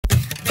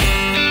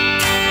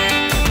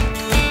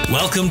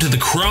Welcome to the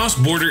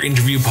Cross-Border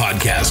Interview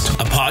Podcast,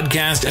 a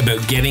podcast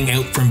about getting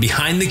out from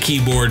behind the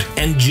keyboard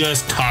and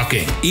just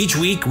talking. Each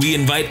week, we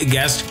invite a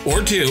guest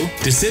or two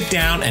to sit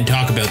down and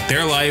talk about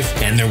their life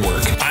and their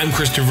work. I'm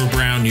Christopher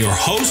Brown, your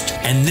host,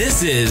 and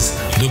this is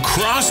the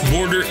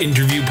Cross-Border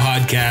Interview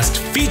Podcast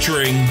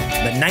featuring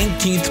the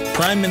 19th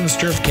Prime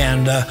Minister of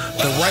Canada,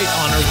 the Right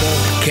Honourable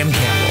Kim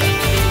Campbell.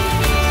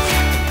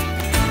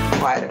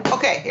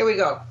 Okay, here we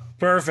go.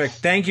 Perfect.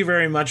 Thank you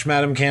very much,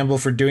 Madam Campbell,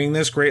 for doing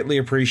this. Greatly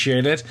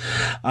appreciate it.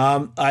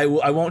 I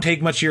won't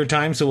take much of your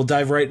time, so we'll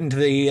dive right into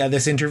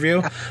this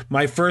interview.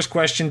 My first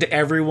question to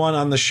everyone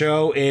on the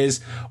show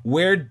is,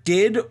 where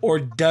did or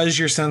does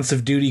your sense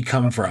of duty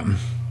come from?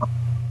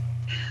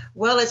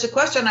 Well, it's a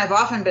question I've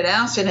often been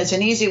asked, and it's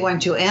an easy one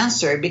to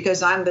answer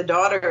because I'm the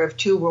daughter of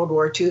two World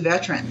War II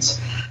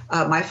veterans.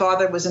 My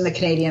father was in the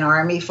Canadian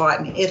Army, fought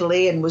in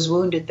Italy, and was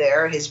wounded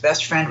there. His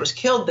best friend was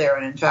killed there,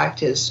 and in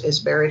fact is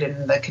buried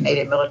in the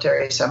Canadian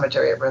Military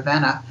Cemetery at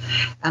Ravenna.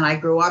 And I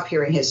grew up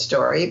hearing his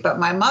story. But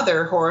my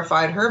mother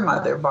horrified her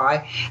mother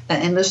by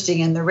enlisting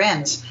in the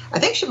Wrens. I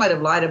think she might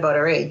have lied about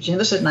her age. She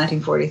enlisted in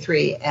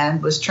 1943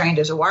 and was trained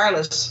as a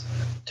wireless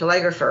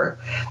telegrapher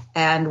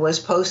and was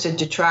posted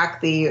to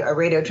track the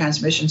radio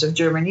transmissions of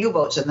German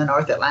U-boats in the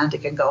North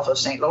Atlantic and Gulf of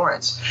St.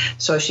 Lawrence.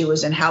 So she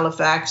was in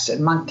Halifax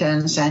and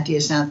Moncton,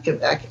 Saint-Hyacinthe,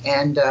 Quebec,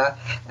 and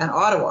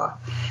Ottawa.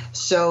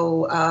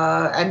 So,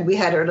 and we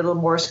had our little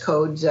Morse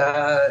code,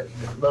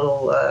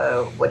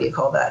 what do you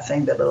call that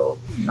thing? The little,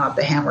 not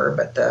the hammer,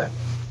 but the,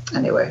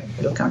 anyway,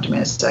 it'll come to me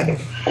in a second.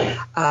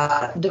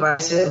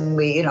 Device, and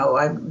we,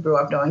 I grew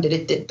up knowing that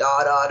it did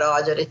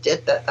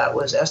that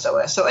was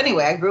SOS. So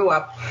anyway, I grew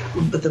up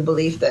with the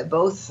belief that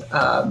both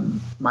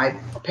my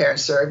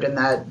parents served and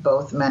that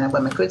both men and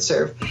women could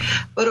serve.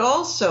 But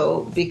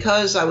also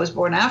because I was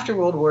born after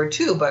World War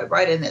II, but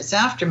right in its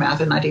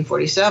aftermath in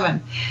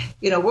 1947,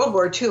 World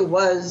War II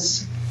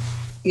was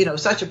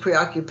such a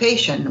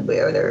preoccupation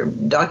where there are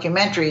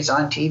documentaries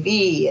on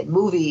TV and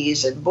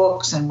movies and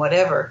books and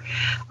whatever.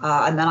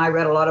 And then I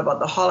read a lot about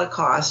the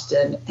Holocaust.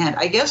 And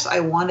I guess I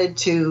wanted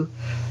to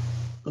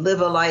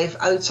live a life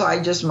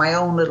outside just my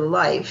own little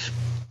life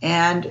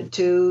and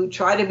to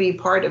try to be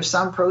part of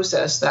some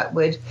process that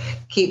would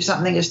keep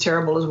something as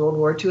terrible as World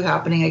War II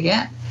happening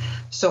again.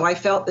 So I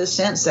felt this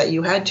sense that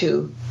you had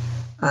to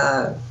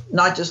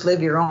not just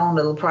live your own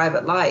little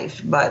private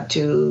life, but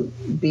to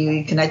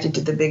be connected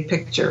to the big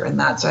picture. And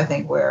that's, I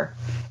think, where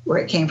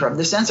it came from,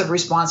 the sense of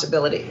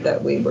responsibility,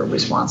 that we were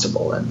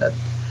responsible and that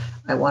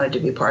I wanted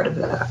to be part of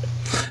that.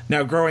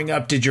 Now, growing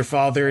up, did your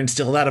father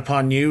instill that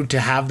upon you to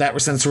have that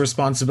sense of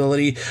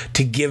responsibility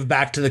to give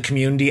back to the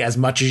community as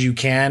much as you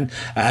can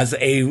as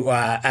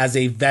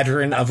a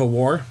veteran of a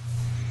war?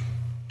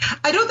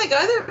 I don't think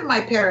either of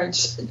my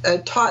parents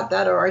taught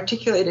that or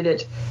articulated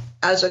it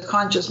as a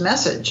conscious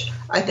message.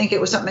 I think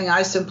it was something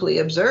I simply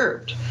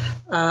observed.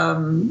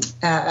 When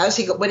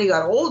he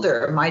got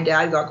older, my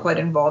dad got quite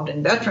involved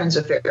in veterans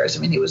affairs. I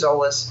mean, he was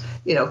always,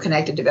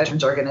 connected to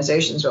veterans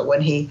organizations. But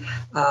when he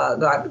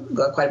got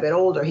quite a bit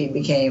older, he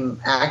became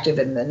active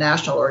in the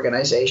national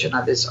organization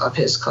of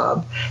his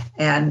club.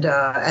 And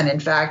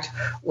in fact,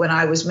 when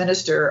I was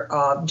Minister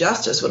of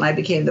Justice, when I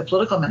became the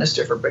political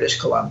minister for British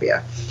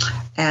Columbia,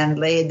 and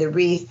laid the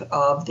wreath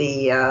of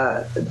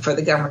for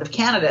the government of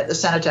Canada at the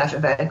Cenotaph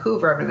in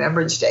Vancouver on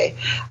Remembrance Day,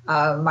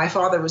 my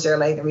father was there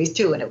laying the wreath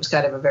too, and it was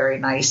kind of a very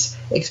nice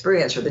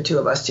experience for the two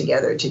of us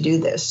together to do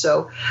this.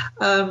 So,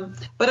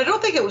 but I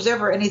don't think it was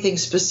ever anything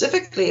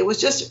specifically. It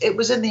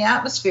was in the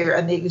atmosphere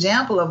and the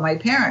example of my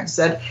parents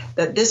that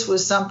this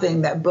was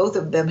something that both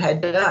of them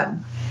had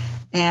done,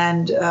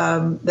 and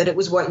that it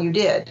was what you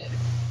did.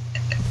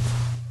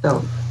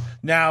 So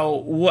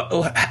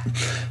now,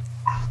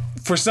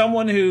 for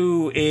someone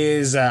who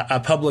is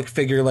a public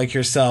figure like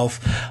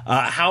yourself,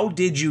 how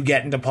did you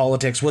get into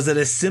politics? Was it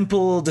a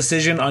simple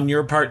decision on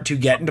your part to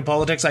get into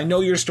politics? I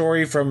know your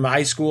story from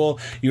high school.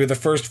 You were the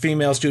first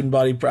female student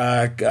body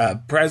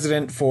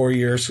president for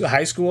your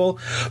high school.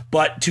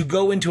 But to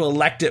go into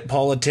elected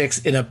politics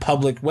in a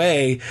public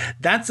way,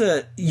 that's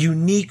a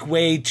unique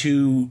way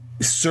to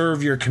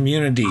serve your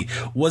community.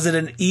 Was it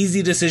an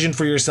easy decision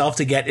for yourself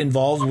to get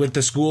involved with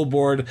the school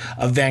board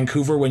of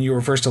Vancouver when you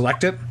were first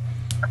elected?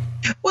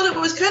 Well, it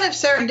was kind of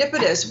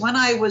serendipitous. When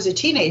I was a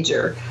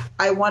teenager,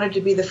 I wanted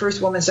to be the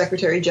first woman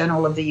Secretary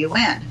General of the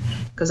UN,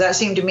 because that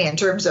seemed to me, in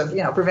terms of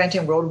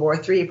preventing World War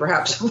III,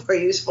 perhaps a more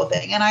useful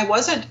thing. And I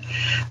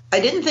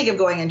didn't think of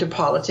going into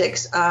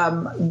politics.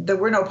 There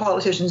were no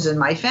politicians in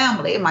my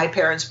family. My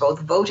parents both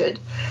voted,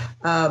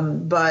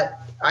 but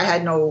I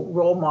had no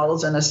role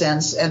models in a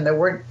sense, and there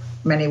weren't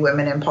many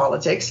women in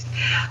politics.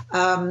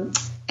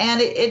 And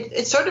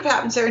it sort of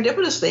happened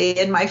serendipitously.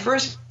 In my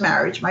first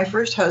marriage, my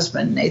first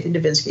husband, Nathan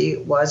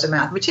Davinsky, was a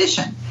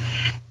mathematician.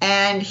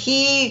 And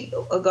he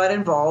got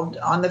involved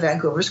on the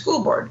Vancouver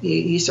School Board.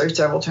 He served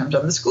several terms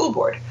on the school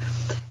board.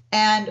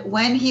 And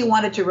when he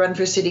wanted to run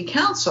for city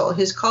council,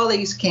 his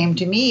colleagues came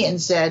to me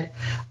and said,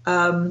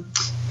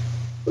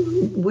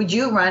 would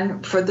you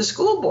run for the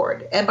school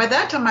board? And by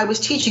that time I was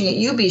teaching at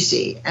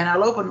UBC, and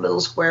I'll open a little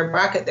square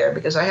bracket there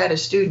because I had a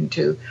student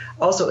who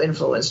also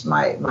influenced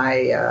my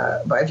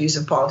views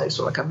of politics.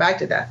 So I'll come back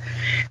to that.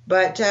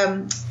 But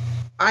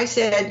I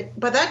said,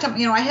 by that time,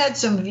 I had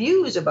some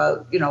views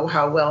about,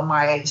 how well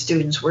my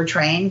students were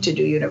trained to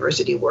do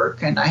university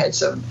work. And I had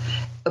some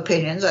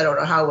opinions. I don't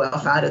know how well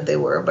founded they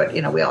were, but,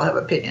 we all have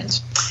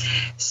opinions.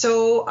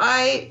 So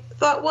I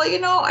thought,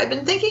 well, I've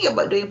been thinking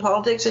about doing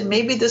politics, and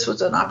maybe this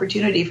was an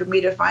opportunity for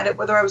me to find out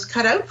whether I was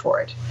cut out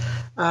for it.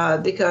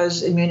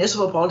 Because in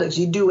municipal politics,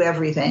 you do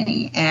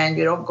everything, and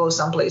you don't go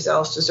someplace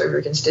else to serve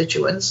your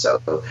constituents.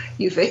 So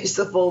you face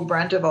the full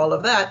brunt of all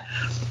of that.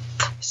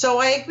 So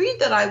I agreed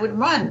that I would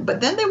run, but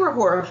then they were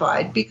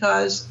horrified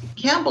because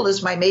Campbell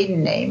is my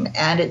maiden name,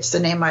 and it's the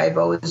name I've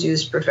always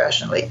used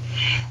professionally.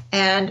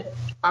 And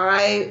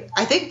I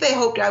think they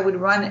hoped I would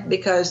run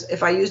because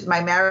if I used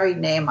my married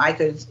name, I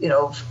could,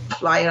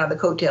 fly in on the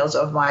coattails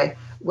of my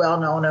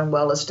well-known and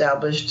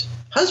well-established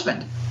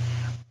husband.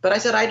 But I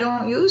said, I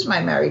don't use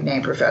my married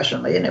name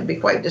professionally, and it'd be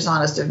quite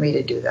dishonest of me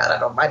to do that. I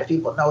don't mind if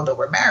people know that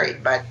we're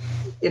married, but,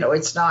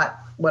 it's not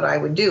what I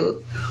would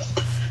do.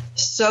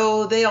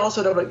 So they all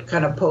sort of looked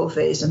kind of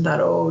po-faced and thought,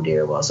 oh,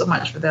 dear, well, so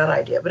much for that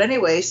idea. But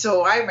anyway,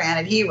 so I ran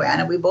and he ran,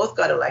 and we both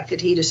got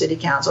elected, he to city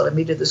council and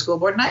me to the school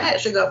board. And I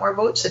actually got more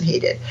votes than he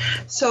did.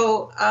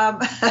 So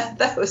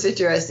that was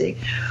interesting.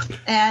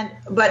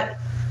 But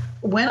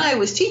when I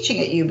was teaching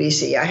at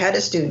UBC, I had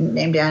a student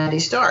named Andy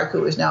Stark,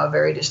 who is now a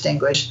very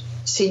distinguished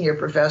senior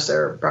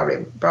professor,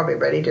 probably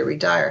ready to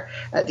retire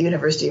at the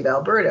University of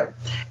Alberta.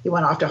 He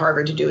went off to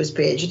Harvard to do his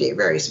PhD, a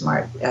very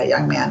smart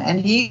young man. And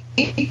he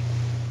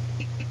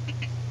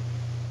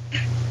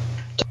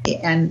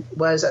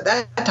was at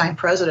that time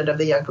president of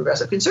the Young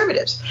Progressive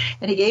Conservatives.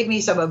 And he gave me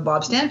some of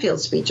Bob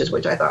Stanfield's speeches,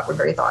 which I thought were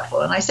very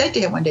thoughtful. And I said to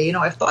him one day,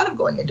 I've thought of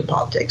going into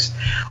politics,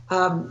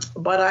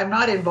 but I'm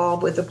not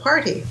involved with the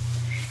party.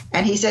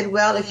 And he said,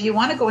 well, if you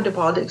want to go into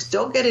politics,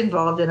 don't get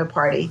involved in a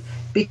party,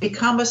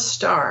 become a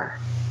star.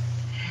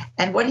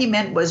 And what he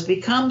meant was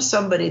become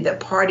somebody that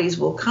parties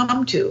will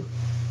come to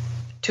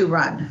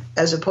run,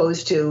 as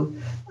opposed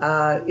to,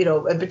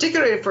 and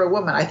particularly for a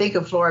woman. I think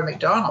of Flora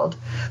MacDonald,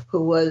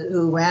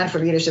 who ran for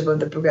leadership of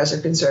the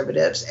Progressive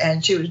Conservatives,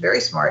 and she was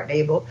very smart and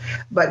able.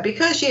 But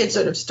because she had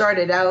sort of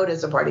started out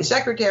as a party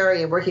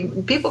secretary and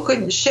working, people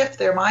couldn't shift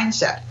their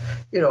mindset.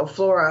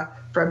 Flora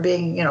from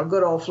being,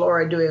 good old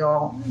Flora doing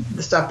all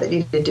the stuff that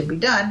needed to be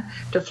done,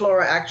 to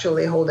Flora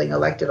actually holding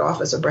elected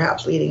office and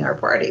perhaps leading our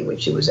party,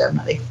 which she was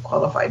eminently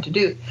qualified to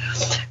do.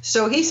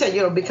 So he said,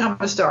 become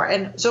a star.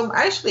 And so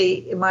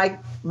actually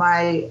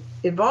my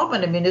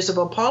involvement in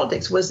municipal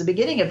politics was the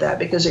beginning of that,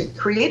 because it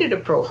created a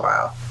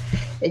profile.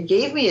 It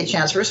gave me a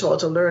chance, first of all,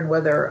 to learn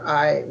whether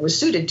I was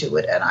suited to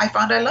it, and I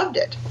found I loved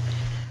it.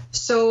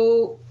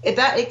 So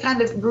it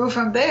kind of grew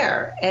from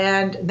there.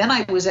 And then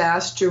I was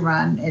asked to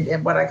run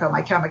in what I call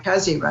my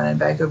kamikaze run in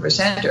Vancouver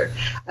Centre.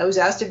 I was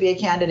asked to be a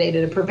candidate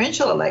in a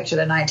provincial election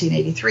in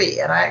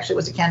 1983. And I actually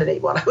was a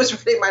candidate while I was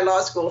running my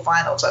law school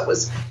finals. I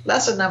was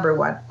lesson number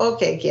 1.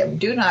 Okay, Kim,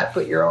 do not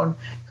put your own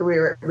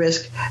career at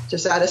risk to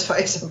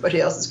satisfy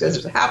somebody else's,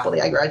 because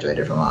happily I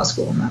graduated from law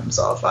school and that was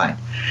all fine.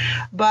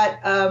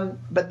 But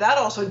that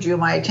also drew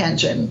me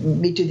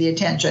to the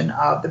attention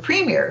of the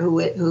Premier,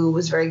 who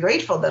was very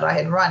grateful that I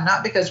had run,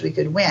 not because we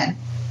could win,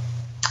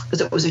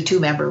 because it was a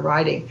 2-member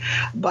riding,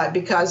 but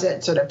because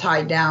it sort of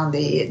tied down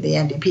the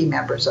NDP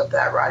members of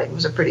that riding. It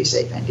was a pretty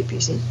safe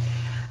NDP seat.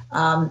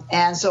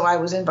 And so I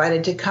was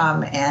invited to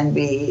come and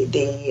be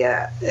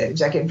the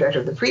executive director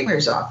of the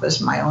Premier's office,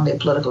 my only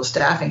political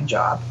staffing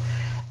job.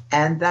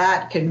 And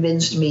that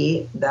convinced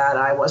me that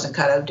I wasn't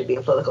cut out to be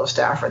a political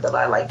staffer, that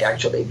I liked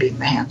actually being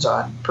the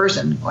hands-on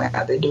person, going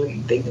out there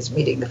doing things,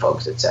 meeting the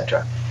folks,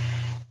 etc.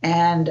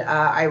 And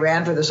I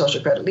ran for the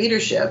social credit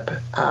leadership,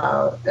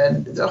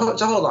 and it's a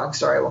whole long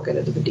story. I won't get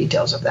into the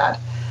details of that.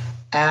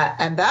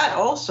 And that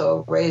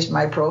also raised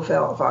my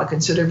profile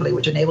considerably,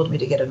 which enabled me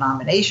to get a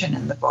nomination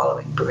in the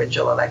following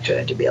provincial election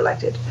and to be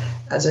elected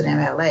as an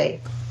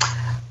MLA.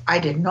 I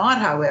did not,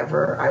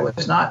 however, I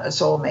was not a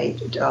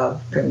soulmate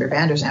of Premier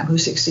Van der Zalm, who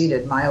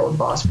succeeded my old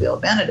boss, Bill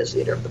Bennett, as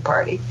leader of the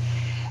party.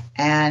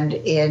 And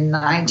in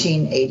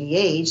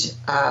 1988,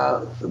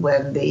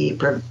 when the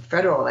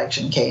federal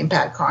election came,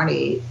 Pat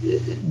Carney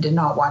did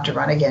not want to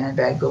run again in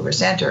Vancouver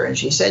Centre. And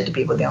she said to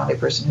people, the only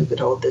person who could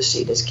hold this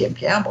seat is Kim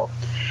Campbell.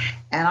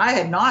 And I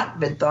had not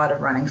been thought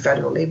of running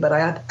federally, but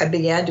I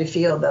began to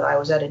feel that I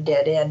was at a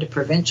dead end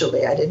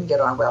provincially. I didn't get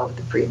on well with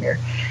the Premier,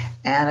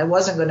 and I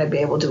wasn't going to be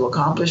able to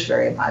accomplish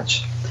very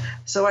much.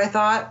 So I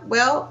thought,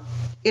 well,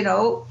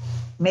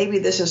 maybe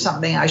this is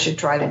something I should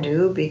try to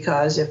do,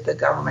 because if the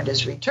government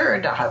is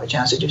returned, I'll have a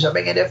chance to do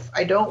something. And if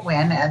I don't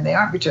win and they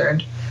aren't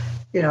returned,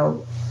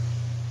 no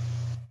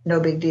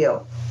big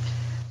deal.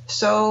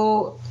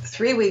 So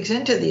 3 weeks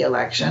into the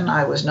election,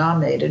 I was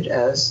nominated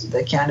as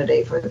the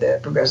candidate for the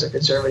Progressive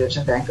Conservatives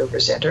in Vancouver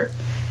Centre,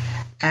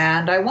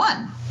 and I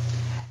won.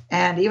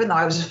 And even though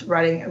I was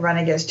running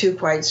against two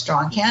quite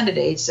strong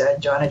candidates,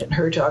 Jonathan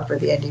Hertog for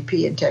the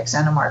NDP and Tex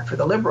Enemark for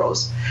the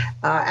Liberals,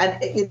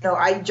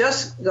 I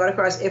just got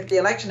across, if the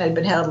election had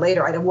been held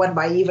later, I'd have won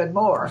by even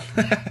more.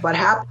 But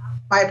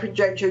my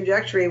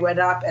trajectory went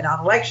up, and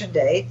on election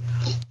day,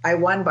 I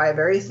won by a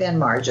very thin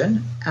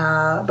margin,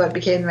 but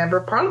became a member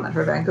of Parliament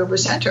for Vancouver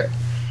Centre.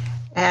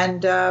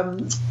 And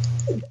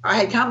I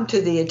had come to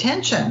the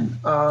attention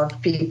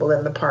of people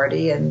in the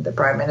party and the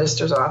Prime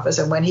Minister's office,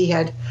 and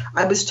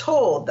I was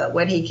told that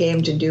when he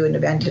came to do an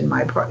event in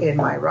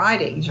my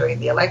riding during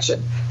the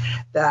election,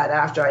 that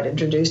after I'd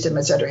introduced him,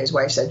 etc., his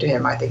wife said to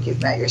him, "I think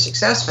you've met your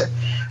successor."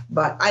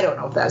 But I don't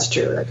know if that's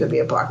true. That could be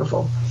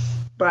apocryphal.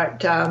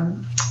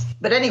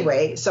 But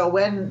anyway, so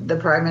when the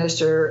Prime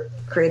Minister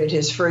created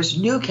his first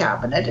new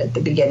cabinet at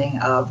the beginning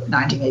of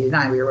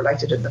 1989, we were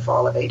elected in the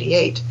fall of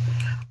 '88,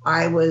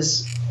 I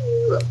was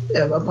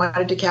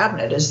appointed to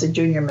cabinet as the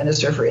junior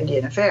minister for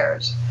Indian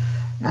Affairs.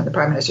 And the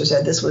Prime Minister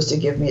said this was to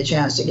give me a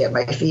chance to get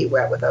my feet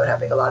wet without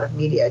having a lot of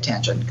media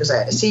attention, because I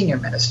had a senior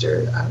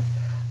minister,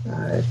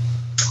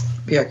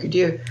 Pierre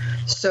Coudieu.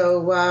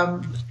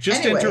 So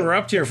just to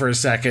interrupt here for a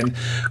second,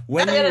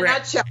 when you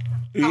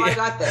I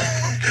got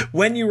there.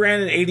 When you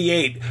ran in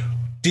 '88,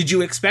 did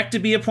you expect to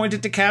be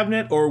appointed to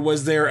cabinet, or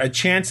was there a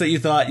chance that you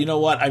thought, you know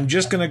what, I'm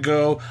just going to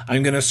go,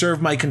 I'm going to serve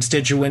my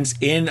constituents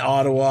in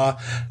Ottawa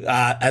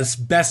as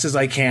best as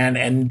I can,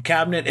 and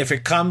cabinet, if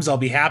it comes, I'll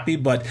be happy,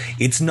 but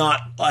it's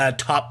not a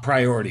top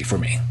priority for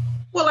me?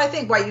 Well, I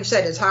think what you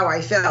said is how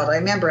I felt. I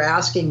remember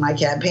asking my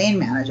campaign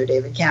manager,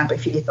 David Camp,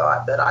 if he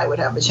thought that I would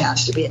have a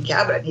chance to be in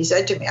cabinet. And he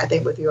said to me, "I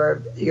think with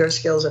your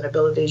skills and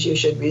abilities, you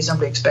should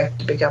reasonably expect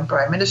to become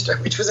Prime Minister,"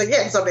 which was,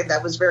 again, something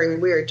that was very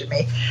weird to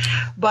me.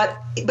 But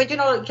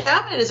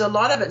cabinet is, a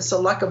lot of it's the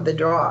luck of the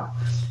draw.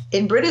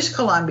 In British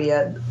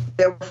Columbia,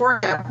 there were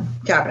 4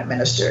 cabinet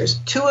ministers.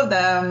 2 of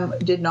them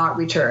did not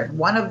return.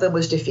 One of them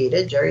was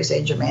defeated, Jerry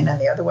St. Germain, and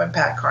the other one,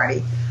 Pat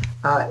Carney,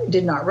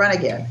 did not run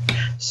again.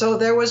 So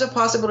there was a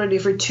possibility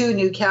for 2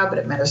 new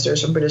cabinet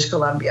ministers from British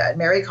Columbia, and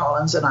Mary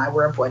Collins and I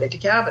were appointed to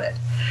cabinet.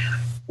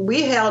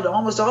 We held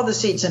almost all the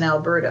seats in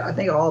Alberta, I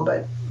think all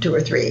but 2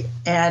 or 3,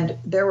 and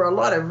there were a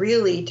lot of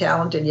really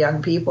talented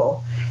young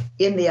people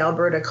in the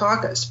Alberta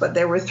caucus, but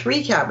there were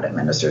 3 cabinet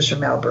ministers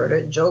from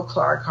Alberta, Joe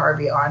Clark,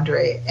 Harvey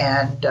Andre,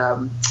 and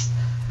John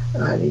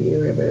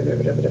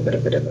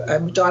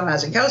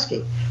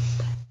Mazankowski.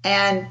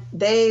 And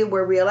they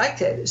were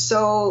reelected.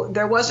 So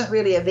there wasn't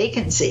really a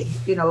vacancy.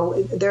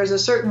 There's a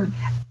certain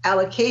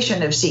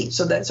allocation of seats.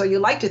 So you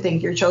like to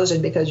think you're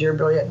chosen because you're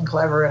brilliant and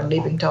clever and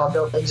leaping tall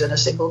buildings in a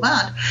single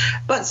bound.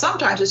 But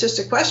sometimes it's just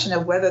a question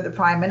of whether the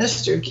Prime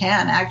Minister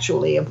can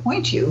actually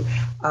appoint you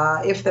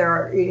if there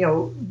are,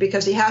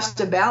 because he has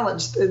to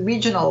balance. The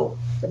regional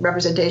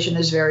representation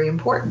is very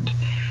important.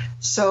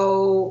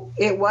 So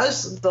it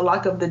was the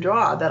luck of the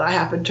draw that I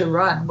happened to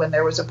run when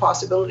there was a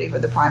possibility for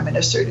the Prime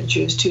Minister to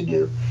choose 2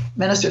 new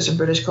ministers from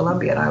British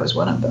Columbia, and I was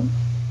one of them.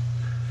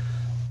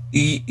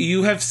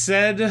 You have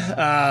said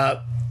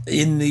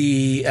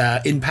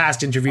in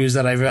past interviews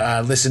that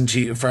I've listened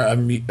to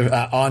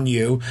on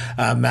you,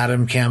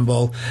 Madam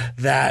Campbell,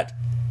 that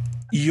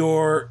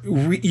your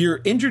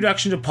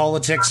introduction to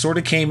politics sort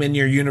of came in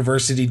your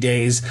university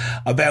days,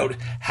 about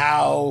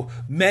how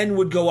men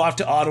would go off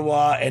to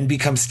Ottawa and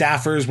become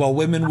staffers while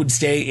women would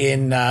stay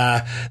in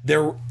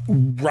their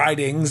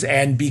ridings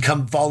and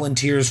become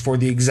volunteers for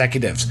the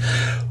executives.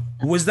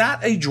 Was that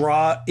a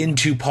draw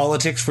into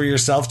politics for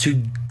yourself,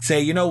 to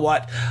say, you know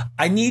what,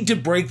 I need to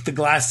break the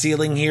glass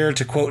ceiling here,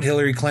 to quote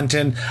Hillary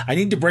Clinton, I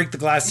need to break the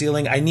glass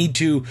ceiling, I need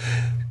to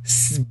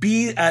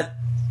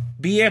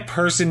be a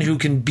person who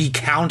can be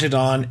counted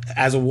on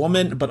as a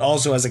woman, but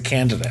also as a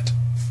candidate?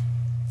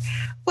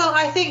 Well,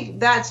 I think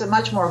that's a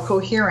much more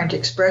coherent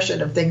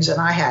expression of things than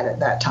I had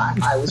at that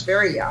time. I was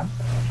very young.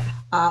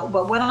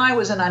 But when I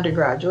was an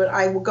undergraduate,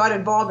 I got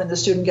involved in the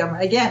student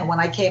government. Again, when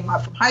I came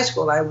up from high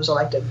school, I was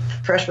elected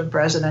freshman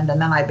president, and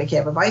then I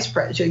became a vice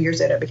president. 2 years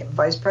later, I became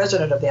vice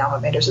president of the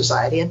Alma Mater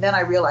Society. And then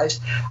I realized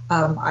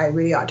I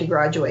really ought to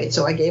graduate.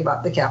 So I gave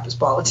up the campus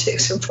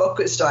politics and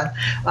focused on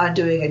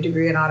doing a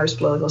degree in honors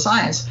political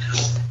science.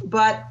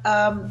 But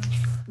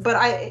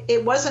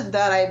it wasn't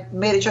that I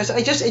made a choice.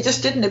 It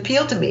just didn't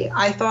appeal to me.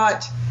 I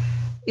thought,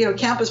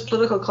 campus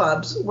political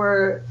clubs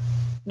were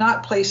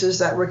not places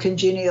that were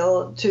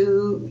congenial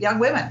to young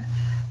women.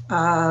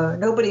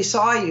 Nobody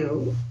saw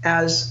you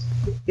as,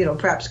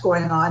 perhaps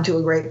going on to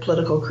a great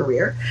political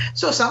career.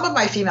 So some of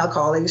my female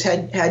colleagues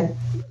had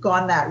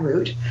gone that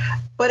route,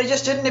 but it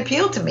just didn't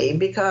appeal to me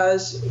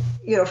because,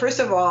 first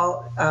of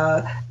all,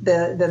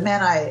 the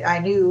men I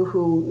knew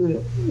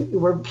who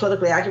were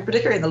politically active,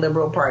 particularly in the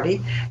Liberal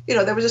Party,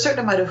 there was a certain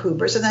amount of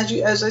hubris. And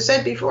as I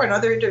said before in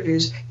other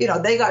interviews,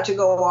 they got to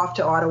go off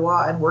to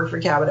Ottawa and work for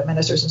cabinet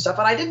ministers and stuff.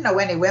 And I didn't know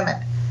any women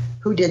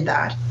who did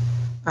that,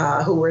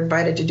 who were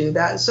invited to do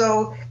that.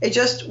 So it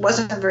just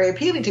wasn't very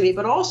appealing to me.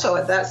 But also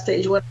at that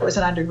stage, when I was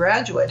an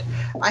undergraduate,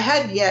 I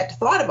hadn't yet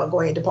thought about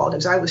going into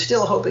politics. I was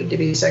still hoping to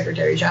be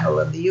Secretary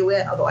General of the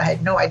UN, although I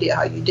had no idea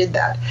how you did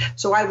that.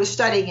 So I was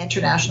studying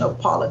international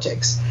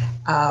politics.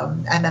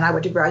 And then I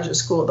went to graduate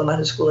school at the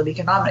London School of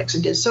Economics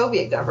and did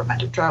Soviet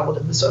government and traveled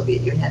in the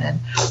Soviet Union and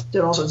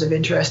did all sorts of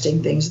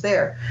interesting things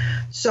there.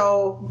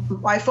 So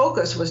my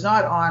focus was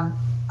not on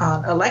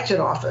elected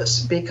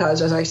office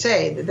because, as I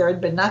say, there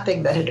had been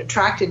nothing that had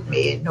attracted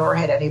me, nor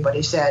had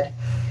anybody said,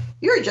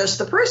 "You're just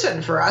the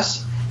person for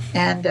us."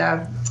 And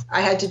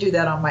I had to do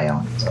that on my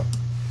own. So.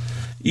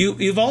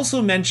 You've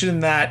also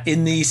mentioned that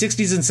in the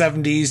 60s and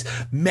 70s,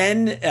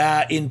 men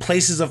in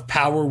places of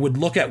power would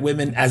look at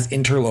women as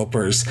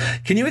interlopers.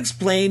 Can you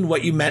explain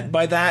what you meant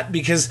by that?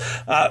 Because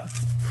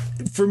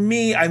for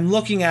me, I'm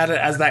looking at it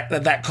as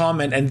that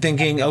comment and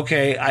thinking,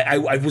 okay,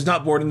 I was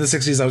not born in the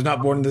 60s, I was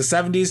not born in the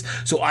 70s,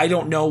 so I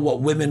don't know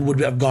what women would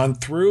have gone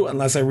through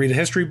unless I read a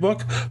history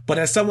book. But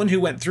as someone who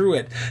went through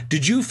it,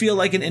 did you feel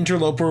like an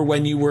interloper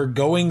when you were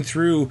going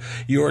through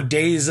your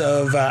days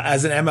of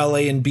as an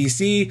MLA in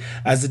BC,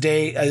 as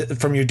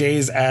from your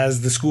days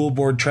as the school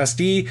board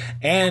trustee,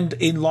 and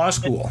in law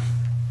school?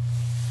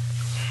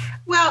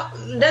 Well,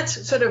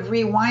 let's sort of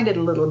rewind it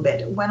a little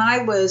bit. When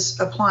I was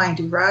applying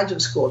to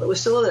graduate school, it was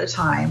still at a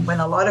time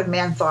when a lot of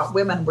men thought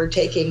women were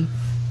taking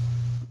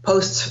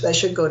posts that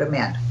should go to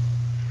men.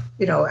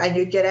 And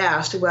you'd get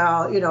asked,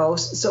 well,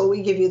 so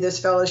we give you this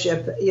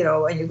fellowship,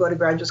 and you go to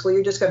graduate school,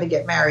 you're just going to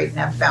get married and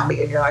have a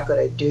family and you're not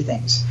going to do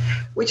things,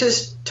 which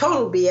is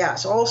total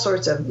BS. All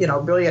sorts of,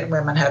 brilliant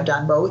women have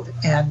done both.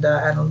 And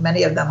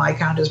many of them I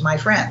count as my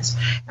friends.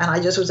 And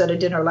I just was at a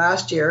dinner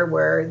last year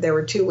where there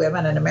were two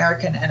women, an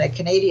American and a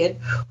Canadian,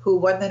 who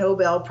won the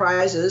Nobel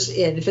Prizes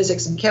in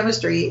physics and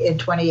chemistry in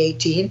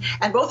 2018.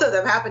 And both of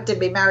them happened to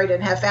be married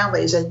and have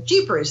families. And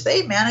jeepers,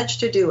 they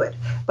managed to do it.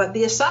 But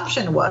the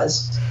assumption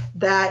was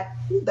that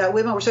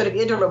women were sort of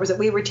interlopers, that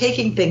we were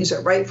taking things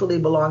that rightfully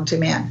belonged to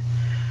men.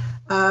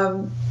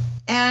 And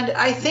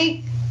I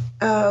think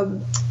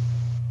in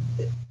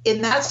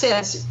that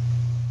sense,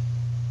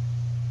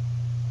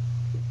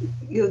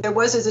 there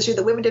was this issue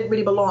that women didn't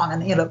really belong,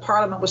 and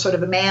Parliament was sort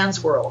of a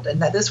man's world,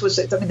 and that this was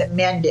something that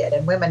men did,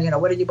 and women,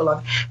 where did you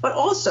belong? But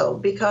also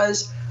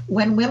because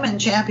when women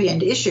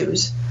championed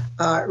issues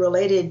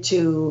related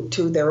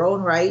to their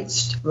own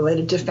rights,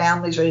 related to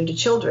families, related to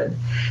children,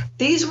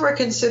 these were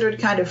considered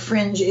kind of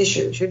fringe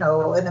issues, and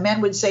the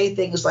men would say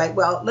things like,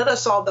 well, let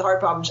us solve the hard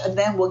problems and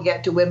then we'll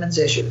get to women's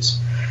issues.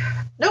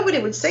 Nobody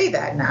would say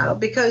that now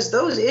because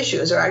those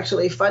issues are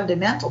actually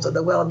fundamental to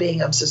the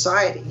well-being of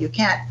society. You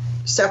can't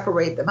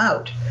separate them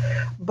out.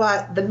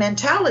 But the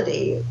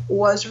mentality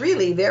was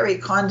really very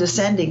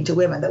condescending to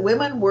women, that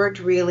women were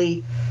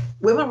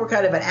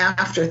kind of an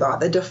afterthought.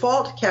 The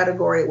default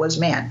category was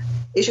men,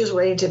 issues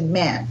relating to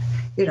men,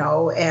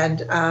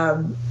 and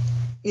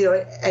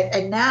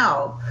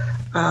now,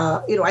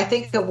 I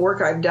think the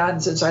work I've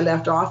done since I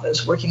left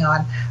office, working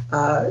on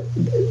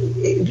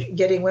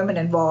getting women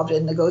involved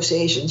in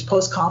negotiations,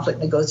 post-conflict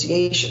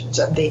negotiations,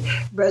 and the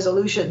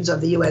resolutions of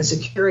the UN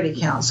Security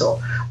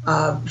Council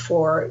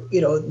for,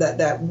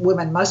 that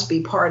women must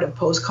be part of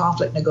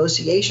post-conflict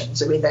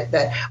negotiations. I mean,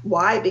 that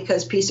why?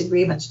 Because peace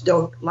agreements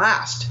don't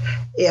last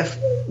if,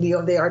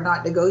 they are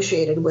not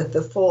negotiated with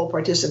the full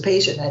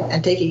participation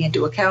and taking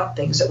into account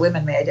things that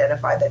women may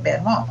identify that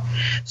men won't.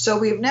 So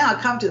we've now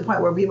come to the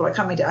point where people are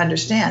coming to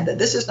understand that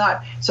this is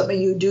not something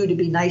you do to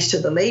be nice to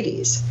the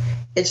ladies.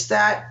 It's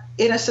that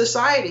in a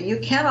society, you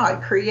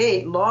cannot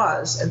create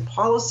laws and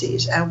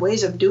policies and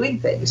ways of doing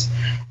things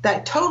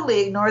that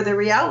totally ignore the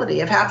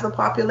reality of half the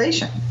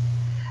population.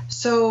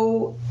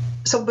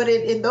 But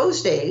in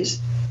those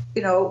days,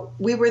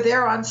 we were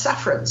there on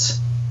sufferance.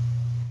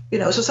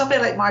 So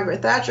somebody like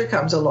Margaret Thatcher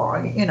comes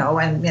along,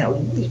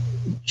 and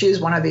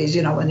she's one of these,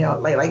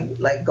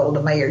 like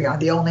Golda Meir,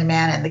 the only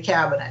man in the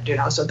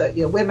cabinet, so that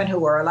women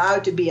who are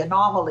allowed to be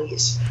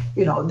anomalies,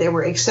 they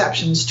were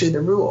exceptions to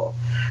the rule.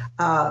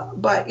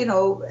 But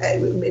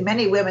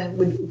many women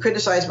would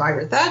criticize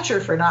Margaret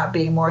Thatcher for not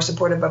being more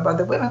supportive of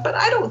other women, but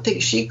I don't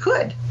think she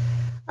could.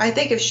 I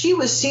think if she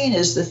was seen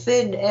as the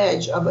thin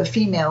edge of a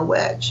female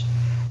wedge,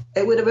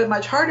 it would have been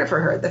much harder for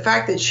her. The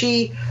fact that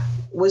she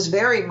was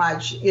very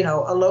much,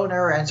 a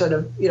loner and sort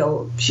of,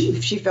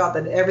 she felt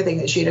that everything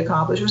that she'd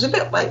accomplished was a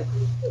bit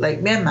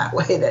like men that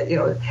way,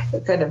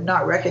 that, kind of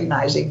not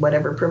recognizing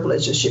whatever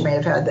privileges she may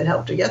have had that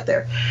helped her get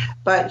there.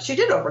 But she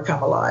did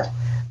overcome a lot.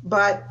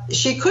 But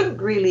she couldn't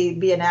really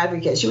be an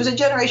advocate. She was a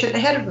generation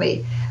ahead of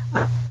me.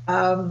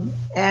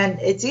 And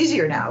it's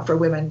easier now for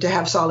women to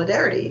have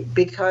solidarity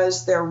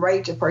because their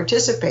right to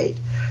participate,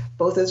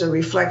 both as a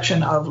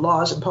reflection of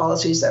laws and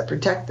policies that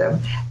protect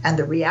them and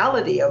the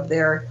reality of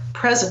their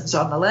presence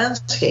on the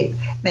landscape,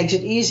 makes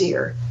it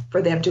easier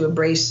for them to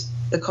embrace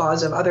the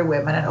cause of other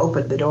women and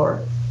open the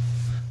door.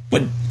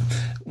 But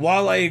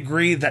while I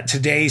agree that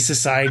today's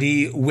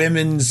society,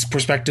 women's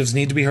perspectives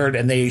need to be heard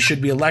and they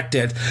should be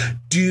elected,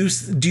 do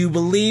you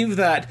believe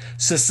that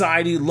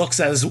society look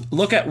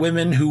at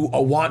women who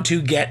want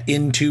to get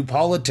into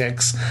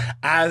politics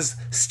as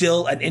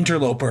still an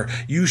interloper?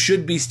 You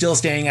should be still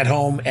staying at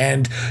home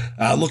and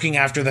looking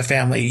after the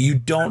family. You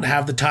don't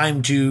have the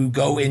time to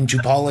go into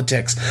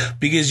politics,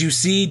 because you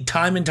see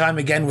time and time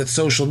again with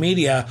social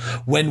media,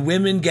 when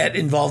women get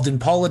involved in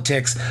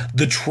politics,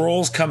 the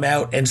trolls come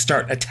out and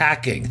start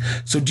attacking.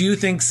 So do you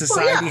think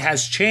society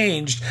has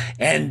changed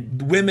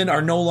and women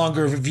are no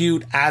longer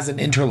viewed as an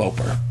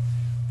interloper?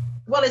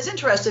 Well, it's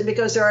interesting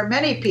because there are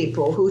many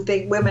people who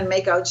think women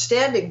make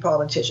outstanding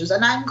politicians,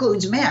 and that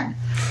includes men.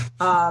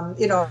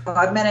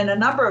 I've met in a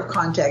number of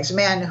contexts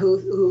men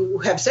who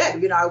have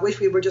said, I wish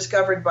we were just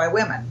governed by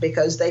women,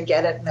 because they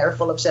get it and they're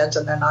full of sense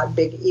and they're not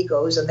big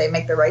egos and they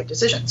make the right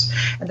decisions.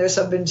 And there's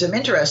been some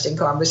interesting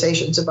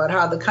conversations about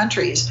how the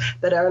countries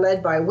that are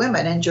led by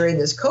women and during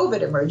this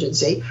COVID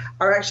emergency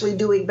are actually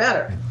doing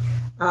better.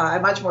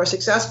 And much more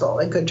successful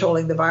in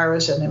controlling the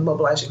virus and in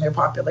mobilizing their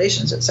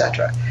populations,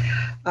 etc.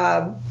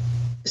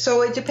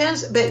 So it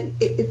depends. But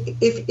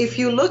if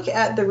you look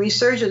at the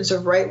resurgence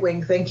of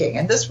right-wing thinking,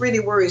 and this really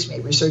worries me,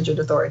 resurgent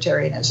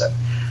authoritarianism,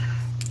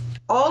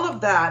 all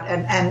of that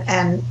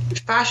and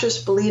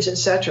fascist beliefs,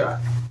 etc.,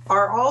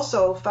 are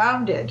also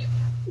founded.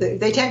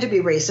 They tend to be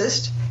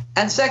racist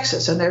and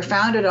sexist, and they're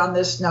founded on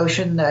this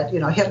notion that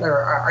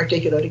Hitler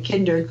articulated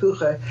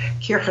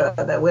Kirche,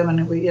 that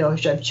women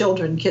should have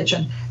children,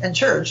 kitchen, and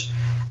church,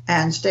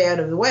 and stay out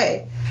of the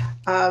way.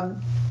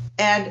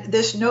 And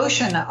this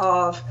notion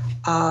of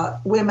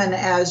women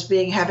as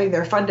having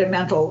their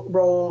fundamental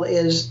role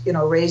is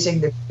raising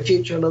the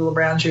future little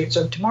brown shoots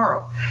of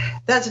tomorrow.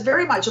 That's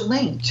very much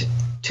linked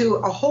to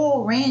a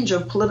whole range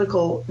of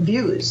political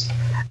views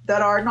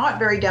that are not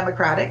very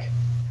democratic,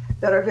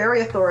 that are very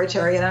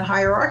authoritarian and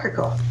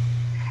hierarchical.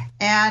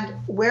 And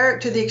where,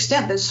 to the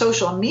extent that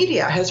social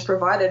media has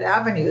provided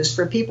avenues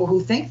for people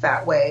who think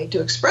that way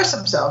to express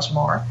themselves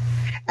more,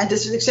 and to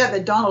the extent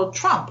that Donald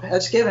Trump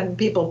has given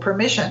people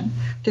permission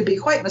to be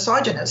quite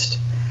misogynist,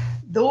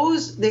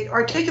 the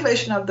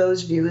articulation of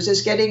those views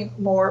is getting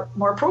more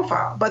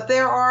profile. But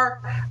there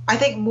are, I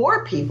think,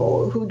 more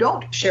people who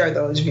don't share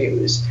those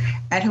views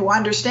and who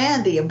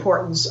understand the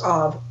importance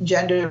of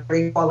gender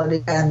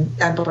equality and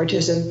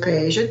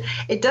participation.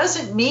 It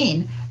doesn't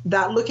mean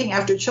that looking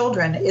after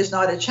children is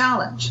not a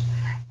challenge,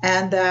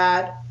 and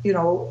that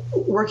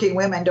working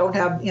women don't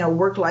have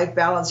work-life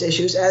balance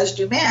issues, as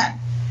do men.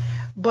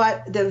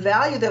 But the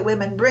value that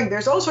women bring,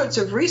 there's all sorts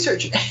of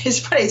research. It's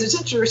funny, there's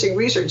interesting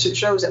research that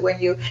shows that when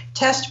you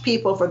test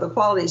people for the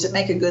qualities that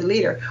make a good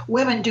leader,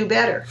 women do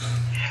better.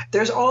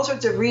 There's all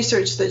sorts of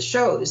research that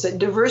shows that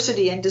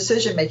diversity in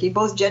decision-making,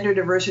 both gender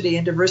diversity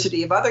and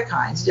diversity of other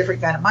kinds,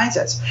 different kind of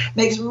mindsets,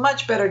 makes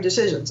much better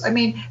decisions. I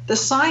mean, the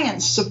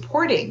science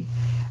supporting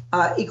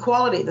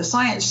equality, the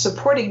science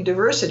supporting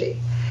diversity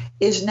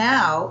is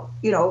now,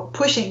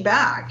 pushing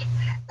back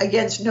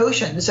against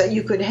notions that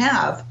you could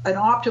have an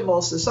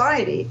optimal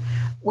society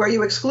where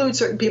you exclude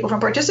certain people from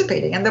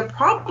participating. And the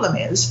problem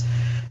is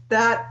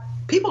that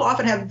people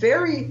often have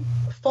very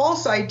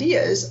false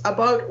ideas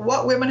about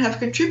what women have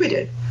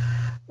contributed.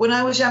 When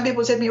I was young,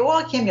 people said to me,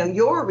 "Oh, Kim,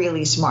 you're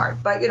really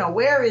smart, but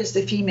where is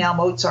the female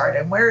Mozart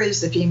and where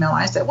is the female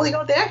Einstein?"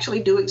 Well, they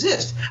actually do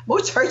exist.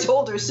 Mozart's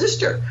older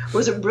sister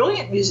was a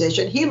brilliant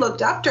musician. He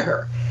looked up to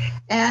her.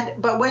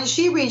 But when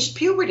she reached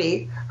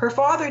puberty, her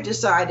father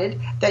decided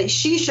that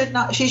she should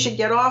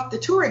get off the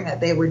touring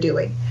that they were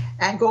doing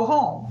and go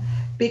home,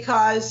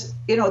 because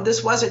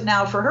this wasn't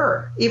now for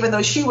her, even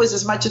though she was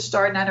as much a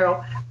star.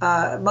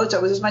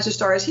 Mozart was as much a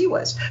star as he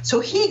was. So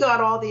he got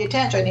all the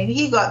attention and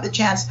he got the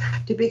chance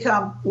to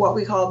become what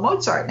we call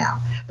Mozart now.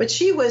 But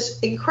she was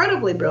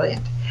incredibly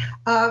brilliant.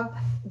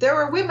 There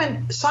are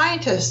women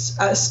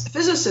scientists,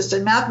 physicists,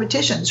 and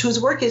mathematicians whose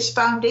work is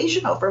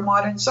foundational for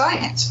modern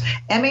science.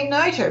 Emmy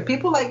Noether,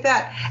 people like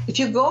that. If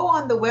you go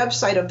on the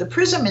website of the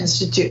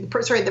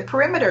the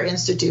Perimeter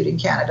Institute in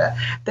Canada,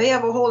 they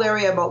have a whole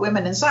area about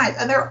women in science.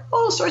 And there are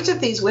all sorts of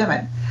these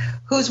women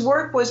whose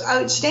work was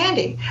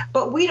outstanding,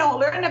 but we don't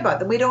learn about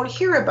them. We don't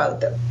hear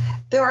about them.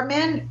 There are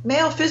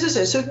male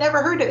physicists who've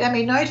never heard of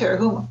Emmy Noether,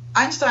 whom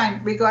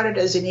Einstein regarded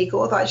as an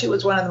equal, thought she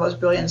was one of the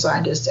most brilliant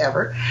scientists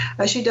ever.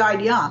 She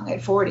died young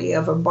at 40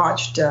 of a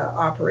botched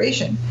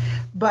operation.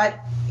 But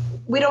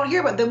we don't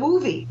hear about the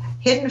movie,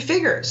 Hidden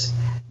Figures,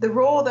 the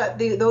role that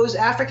those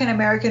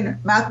African-American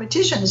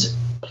mathematicians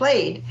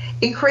played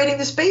in creating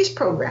the space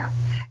program.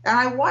 And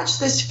I watched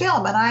this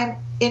film and I'm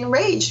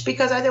enraged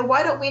because I thought,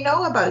 why don't we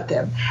know about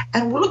them?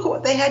 And look at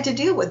what they had to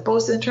deal with,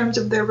 both in terms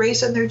of their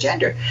race and their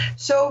gender.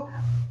 So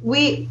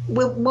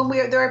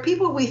there are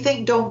people we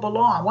think don't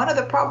belong. One of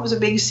the problems of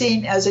being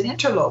seen as an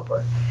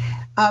interloper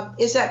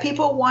is that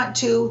people want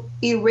to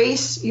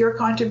erase your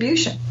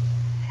contribution.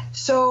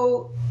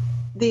 So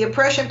the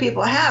impression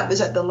people have is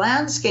that the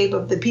landscape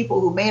of the people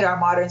who made our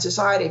modern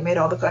society, made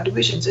all the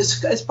contributions,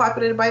 is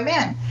populated by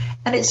men.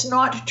 And it's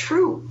not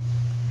true.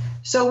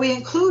 So we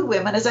include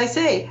women, as I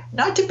say,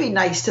 not to be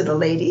nice to the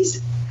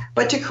ladies,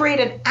 but to create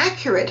an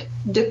accurate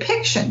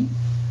depiction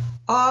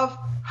of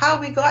how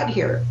we got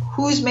here,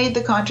 who's made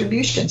the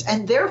contributions,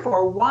 and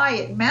therefore why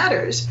it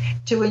matters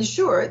to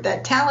ensure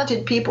that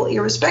talented people,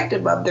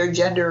 irrespective of their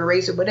gender or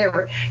race or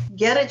whatever,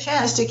 get a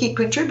chance to keep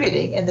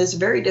contributing in this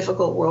very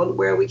difficult world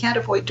where we can't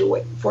afford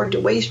to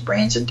waste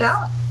brains and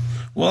talent.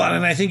 Well,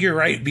 and I think you're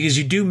right, because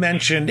you do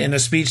mention in a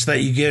speech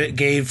that you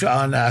gave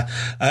on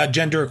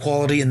gender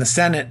equality in the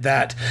Senate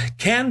that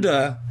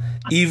Canada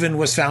even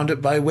was founded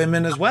by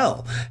women as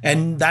well.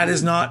 And that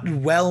is not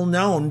well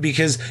known,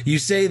 because you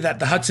say that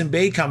the Hudson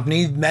Bay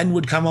Company, men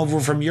would come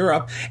over from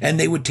Europe and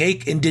they would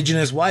take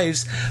Indigenous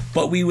wives,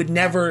 but we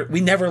never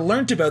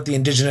learnt about the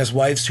Indigenous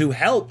wives who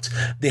helped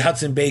the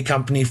Hudson Bay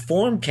Company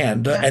form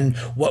Canada and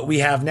what we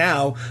have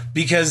now,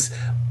 because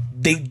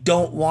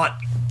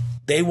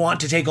they want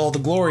to take all the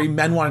glory,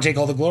 men want to take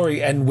all the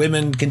glory, and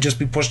women can just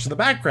be pushed to the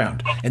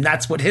background. And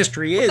that's what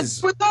history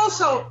is.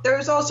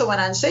 There's also an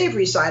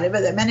unsavory side of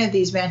it, that many of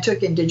these men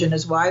took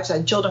Indigenous wives,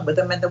 had children with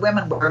them, and the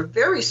women were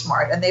very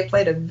smart, and they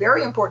played a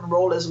very important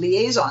role as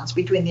liaisons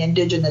between the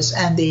Indigenous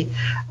and the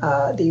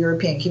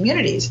European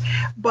communities.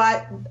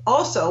 But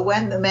also,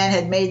 when the men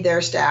had made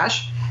their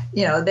stash,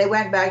 they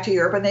went back to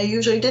Europe, and they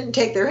usually didn't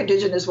take their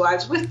Indigenous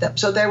wives with them.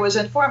 So there was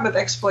a form of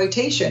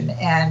exploitation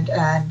and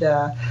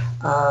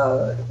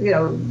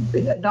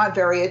not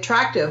very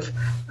attractive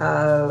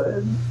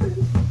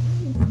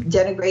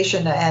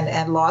denigration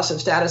and loss of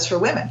status for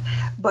women.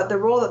 But the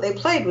role that they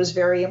played was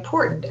very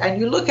important. And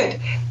you look at,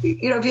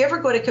 if you ever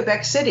go to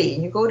Quebec City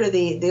and you go to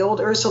the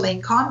old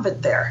Ursuline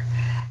convent there,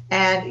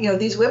 and,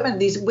 these women,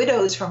 these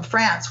widows from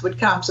France would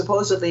come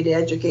supposedly to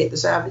educate the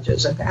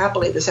savages, and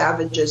happily the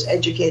savages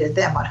educated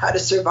them on how to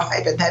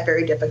survive in that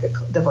very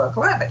difficult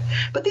climate.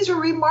 But these were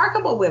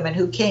remarkable women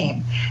who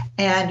came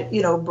and,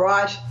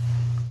 brought,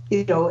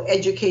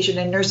 education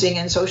and nursing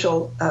and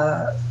social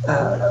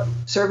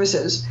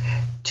services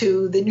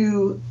to the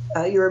new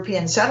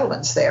European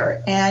settlements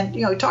there. And,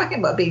 talking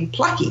about being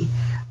plucky,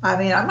 I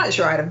mean, I'm not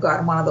sure I'd have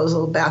gotten one of those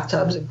little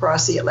bathtubs and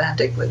crossed the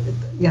Atlantic with,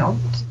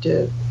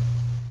 to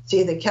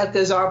see the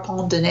quelques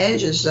arpents de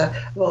neige, as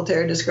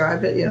Voltaire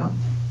described it,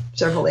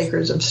 several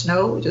acres of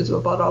snow, which is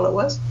about all it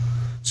was.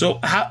 So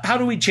how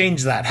do we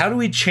change that? How do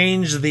we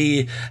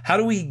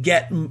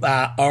get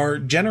our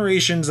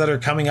generations that are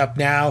coming up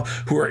now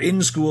who are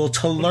in school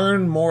to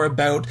learn more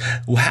about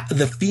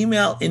the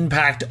female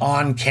impact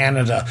on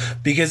Canada?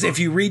 Because if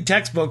you read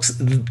textbooks,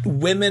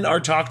 women are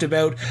talked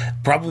about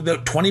probably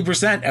about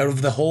 20%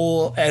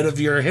 out of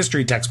your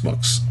history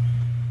textbooks.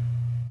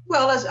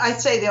 Well, as I'd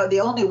say,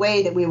 the only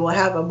way that we will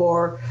have a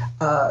more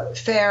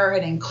fair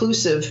and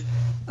inclusive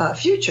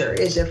future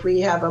is if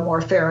we have a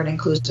more fair and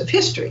inclusive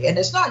history. And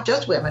it's not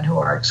just women who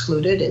are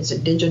excluded. It's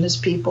Indigenous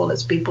people.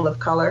 It's people of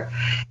color.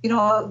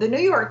 The New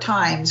York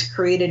Times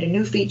created a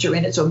new feature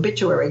in its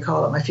obituary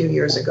column a few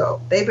years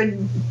ago. They've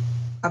been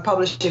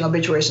publishing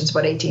obituaries since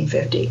about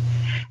 1850.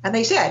 And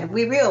they said,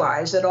 we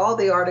realize that all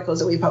the articles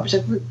that we publish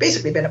have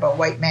basically been about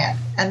white men,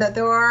 and that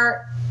there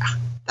are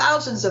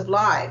thousands of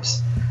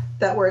lives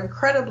that were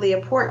incredibly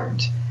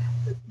important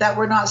that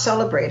were not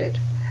celebrated.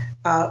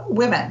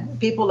 Women,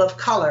 people of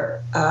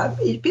color,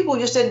 people who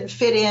just didn't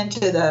fit into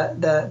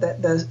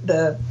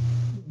the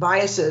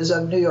biases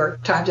of New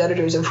York Times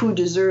editors of who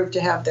deserved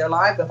to have their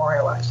life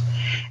memorialized.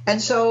 And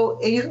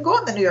so you can go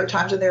on the New York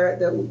Times and their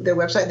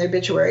website and their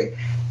obituary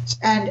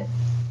and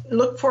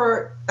look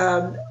for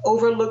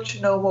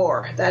overlooked no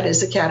more. That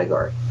is the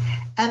category.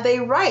 And they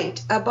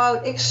write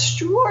about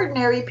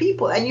extraordinary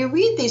people. And you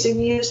read these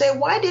and you say,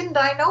 why didn't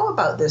I know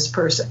about this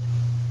person?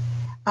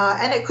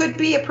 And it could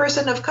be a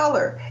person of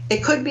color.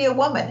 It could be a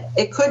woman.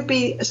 It could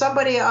be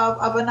somebody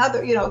of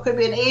another, it could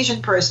be an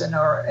Asian person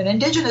or an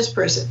Indigenous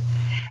person.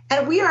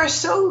 And we are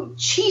so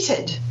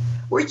cheated.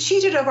 We're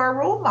cheated of our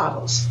role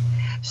models.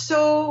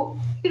 So,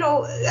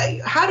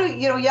 how do,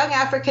 young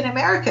African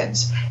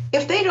Americans,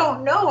 if they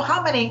don't know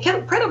how many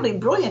incredibly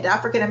brilliant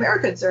African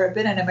Americans there have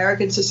been in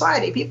American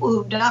society, people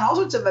who've done all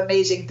sorts of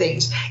amazing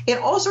things in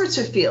all sorts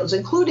of fields,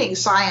 including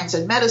science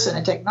and medicine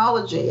and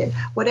technology and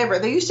whatever.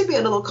 There used to be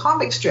a little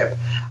comic strip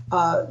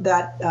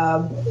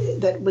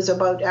that was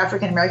about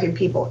African American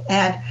people,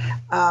 and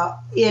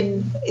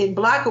in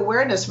Black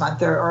Awareness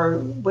Month or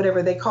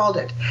whatever they called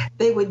it,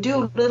 they would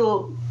do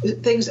little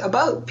things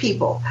about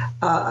people,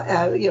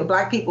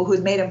 Black people who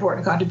had made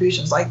important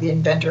contributions, like the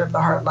inventor of the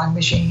heart-lung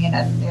machine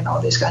and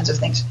all these kinds of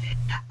things.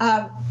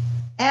 And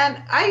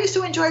I used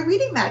to enjoy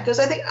reading that because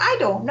I think, I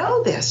don't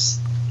know this.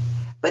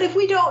 But if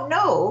we don't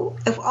know,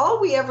 if all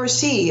we ever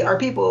see are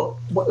people,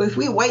 if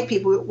we white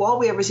people, all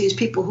we ever see is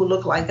people who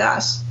look like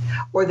us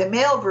or the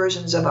male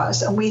versions of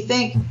us, and we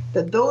think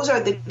that those are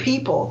the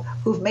people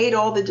who've made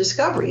all the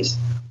discoveries,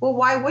 well,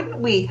 why wouldn't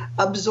we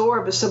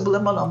absorb a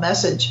subliminal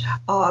message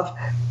of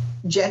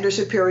gender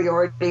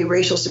superiority,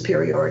 racial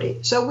superiority?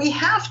 So we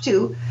have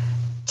to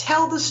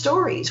tell the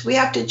stories. We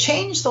have to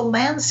change the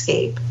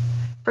landscape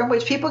from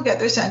which people get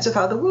their sense of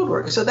how the world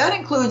works. So that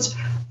includes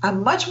a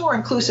much more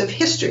inclusive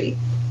history,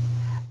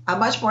 a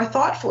much more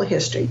thoughtful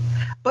history,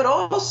 but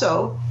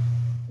also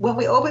when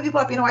we open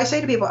people up, I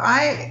say to people,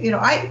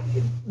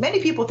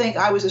 many people think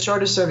I was the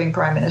shortest serving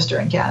prime minister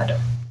in Canada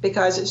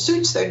because it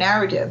suits their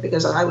narrative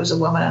because I was a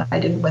woman and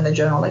I didn't win the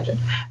general election.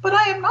 But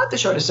I am not the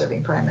shortest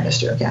serving prime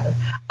minister of Canada.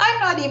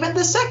 I'm not even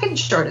the second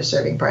shortest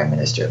serving prime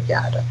minister of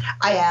Canada.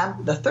 I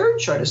am the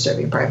third shortest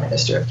serving prime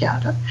minister of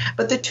Canada.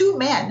 But the two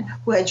men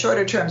who had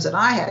shorter terms than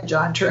I had,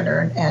 John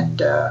Turner and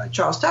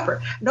Charles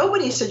Tupper,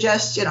 nobody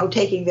suggests,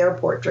 taking their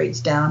portraits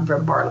down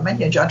from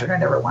Parliament. John Turner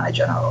never won a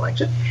general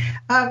election.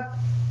 But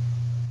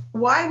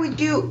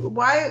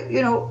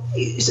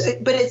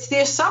it's the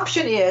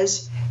assumption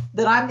is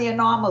that I'm the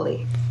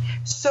anomaly.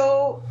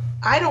 So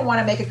I don't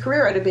want to make a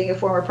career out of being a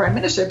former prime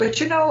minister.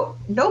 But,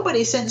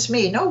 nobody since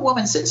me, no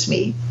woman since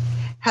me,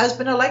 has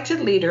been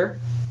elected leader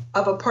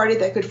of a party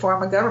that could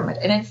form a government.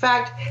 And in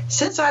fact,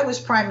 since I was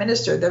prime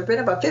minister, there have been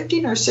about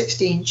 15 or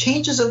 16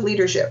 changes of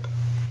leadership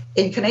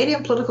in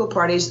Canadian political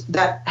parties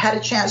that had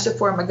a chance to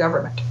form a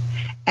government.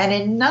 And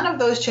in none of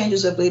those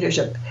changes of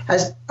leadership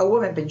has a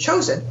woman been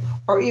chosen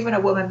or even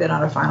a woman been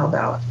on a final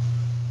ballot.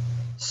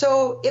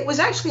 So it was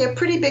actually a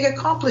pretty big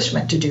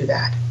accomplishment to do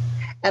that.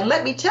 And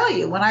let me tell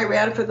you, when I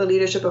ran for the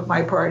leadership of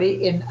my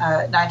party in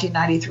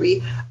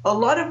 1993, a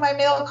lot of my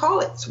male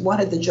colleagues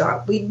wanted the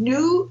job. We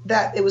knew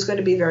that it was going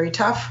to be very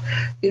tough.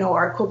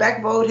 Our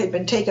Quebec vote had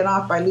been taken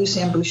off by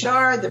Lucien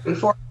Bouchard. The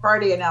Reform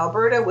Party in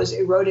Alberta was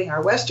eroding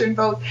our Western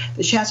vote.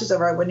 The chances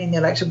of our winning the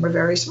election were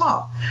very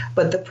small.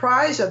 But the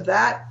prize of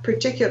that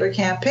particular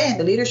campaign,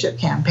 the leadership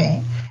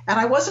campaign, and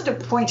I wasn't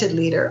appointed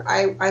leader.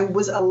 I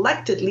was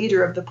elected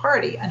leader of the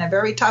party in a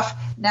very tough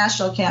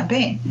national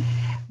campaign.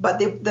 But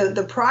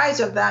the prize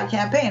of that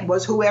campaign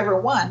was whoever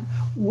won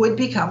would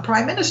become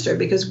prime minister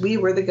because we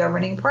were the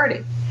governing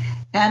party.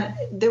 And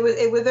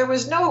there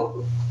was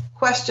no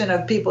question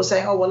of people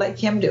saying, oh, well, let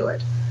Kim do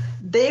it.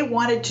 They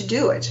wanted to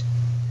do it.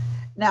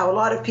 Now, a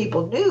lot of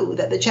people knew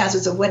that the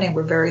chances of winning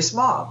were very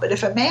small. But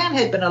if a man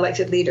had been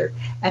elected leader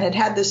and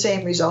had the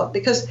same result,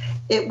 because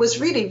it was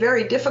really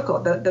very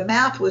difficult. The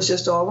math was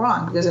just all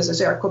wrong because, as I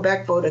say, our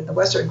Quebec vote and the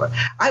Western vote,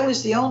 I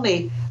was the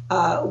only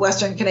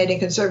Western Canadian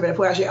Conservative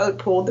who actually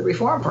outpolled the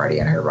Reform Party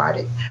in her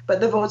riding. But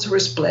the votes were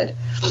split.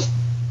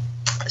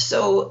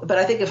 So, but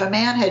I think if a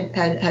man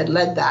had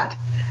led that,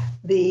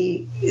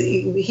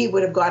 he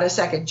would have got a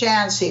second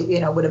chance. He,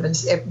 would have been.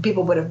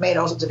 People would have made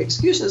all sorts of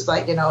excuses,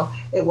 like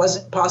it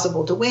wasn't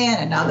possible to win,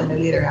 and now the new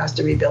leader has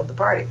to rebuild the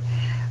party.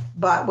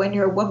 But when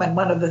you're a woman,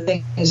 one of the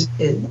things is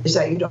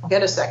that you don't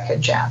get a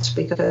second chance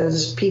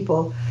because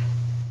people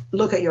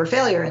look at your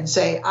failure and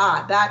say,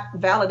 that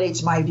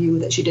validates my view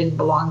that she didn't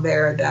belong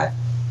there. That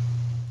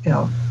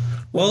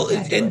Well,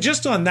 and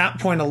just on that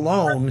point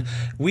alone,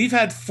 we've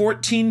had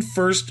 14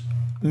 first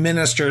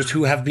ministers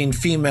who have been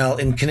female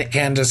in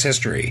Canada's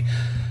history.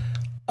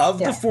 Of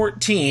the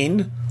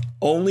 14,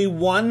 only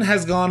one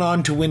has gone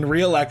on to win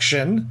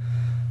re-election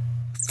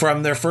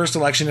from their first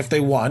election if they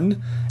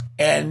won.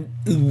 And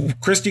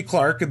Christy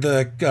Clark,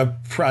 the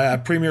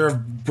Premier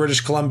of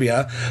British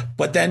Columbia,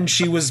 but then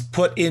she was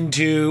put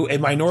into a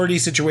minority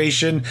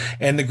situation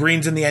and the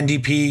Greens and the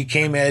NDP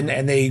came in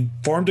and they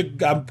formed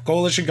a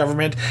coalition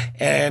government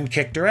and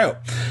kicked her out.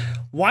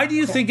 Why do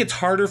you think it's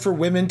harder for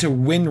women to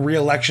win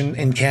re-election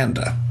in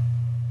Canada?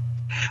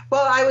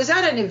 Well, I was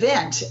at an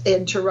event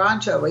in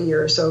Toronto a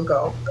year or so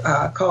ago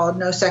called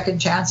No Second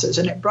Chances,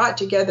 and it brought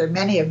together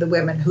many of the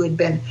women who had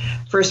been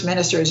first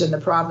ministers in the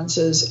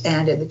provinces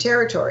and in the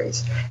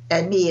territories,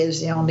 and me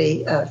as the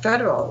only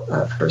federal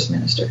first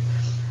minister.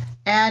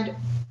 And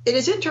it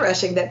is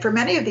interesting that for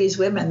many of these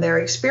women, their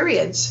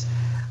experience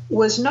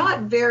was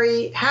not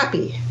very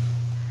happy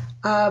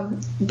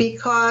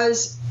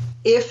because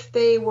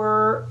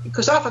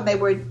often they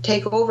would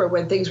take over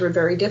when things were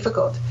very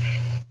difficult.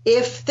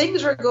 If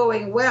things were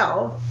going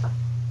well,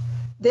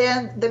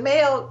 then their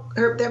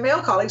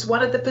male colleagues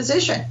wanted the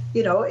position.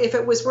 If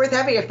it was worth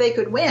having, if they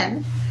could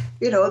win,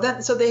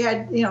 then so they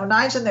had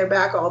knives in their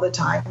back all the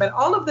time. And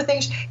all of the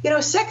things,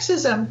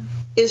 sexism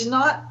is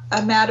not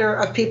a matter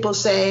of people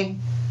saying,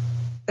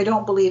 I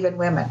don't believe in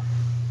women.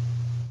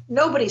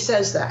 Nobody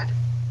says that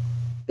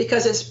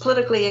because it's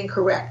politically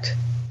incorrect.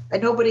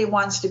 And nobody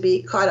wants to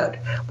be caught out.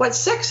 What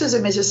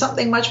sexism is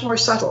something much more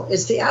subtle.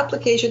 It's the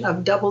application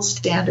of double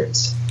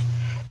standards.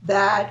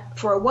 That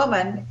for a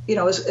woman,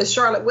 as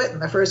Charlotte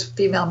Whitten, the first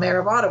female mayor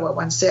of Ottawa,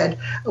 once said,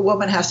 a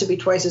woman has to be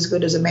twice as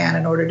good as a man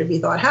in order to be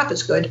thought half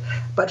as good.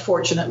 But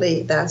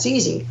fortunately, that's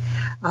easy.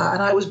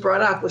 And I was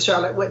brought up with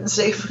Charlotte Whitten's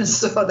statements,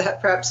 so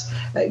that perhaps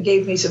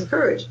gave me some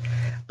courage.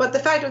 But the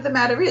fact of the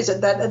matter is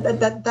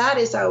that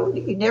is how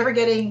never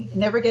getting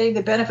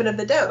the benefit of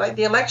the doubt. Like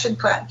the election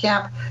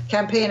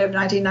campaign of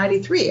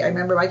 1993, I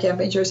remember my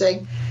campaign chair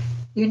saying,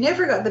 "You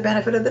never got the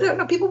benefit of the doubt."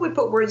 No, people would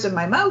put words in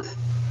my mouth.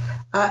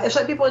 It's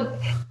like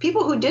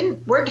people who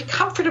weren't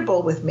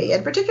comfortable with me,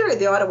 and particularly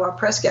the Ottawa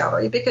Press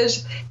Gallery,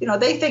 because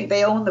they think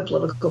they own the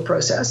political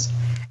process,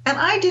 and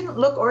I didn't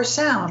look or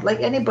sound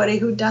like anybody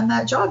who'd done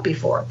that job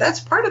before.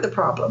 That's part of the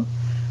problem.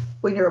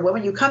 When you're a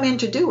woman, you come in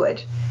to do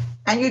it,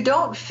 and you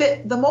don't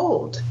fit the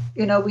mold.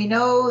 We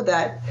know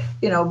that,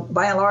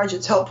 by and large,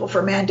 it's helpful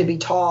for men to be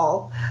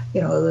tall,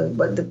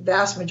 but the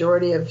vast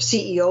majority of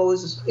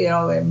CEOs,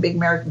 in big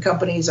American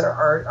companies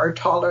are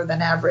taller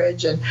than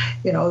average. And,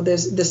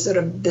 there's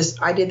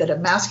this idea that a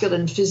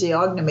masculine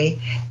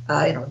physiognomy,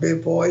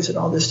 big boys and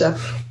all this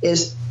stuff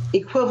is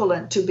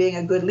equivalent to being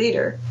a good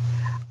leader,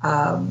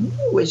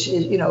 which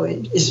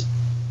is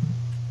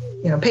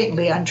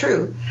patently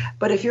untrue.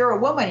 But if you're a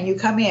woman and you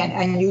come in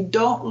and you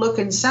don't look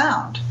and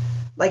sound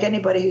like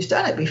anybody who's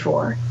done it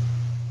before,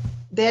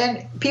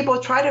 then people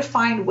try to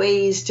find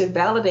ways to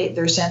validate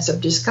their sense of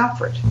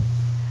discomfort.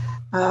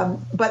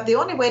 But the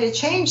only way to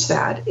change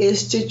that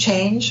is to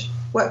change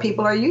what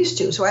people are used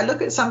to. So I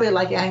look at somebody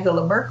like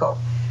Angela Merkel.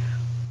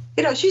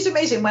 She's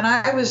amazing.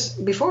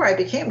 Before I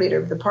became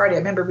leader of the party, I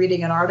remember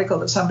reading an article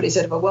that somebody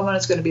said if a woman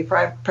is going to be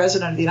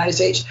president of the United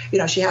States,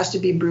 she has to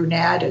be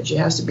brunette and she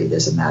has to be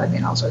this and that. I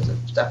mean, all sorts of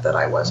stuff that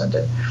I wasn't.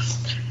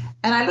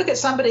 And I look at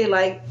somebody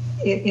like,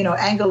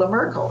 Angela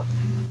Merkel,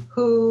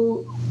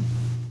 who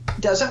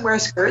doesn't wear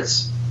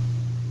skirts.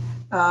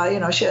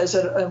 She has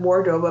a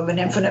wardrobe of an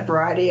infinite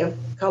variety of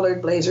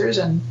colored blazers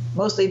and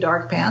mostly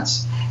dark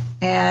pants.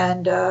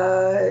 And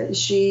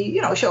she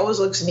always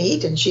looks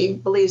neat, and she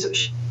believes that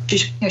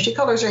she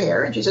colors her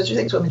hair, and she says she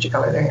thinks women should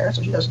color their hair,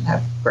 so she doesn't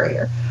have gray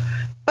hair.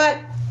 But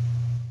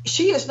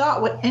she is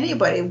not what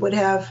anybody would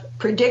have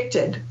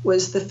predicted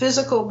was the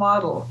physical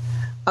model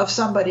of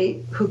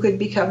somebody who could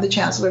become the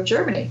Chancellor of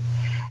Germany.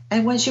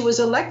 And when she was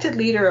elected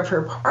leader of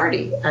her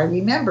party, I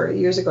remember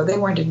years ago, they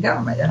weren't in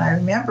government, and I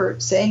remember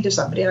saying to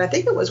somebody, and I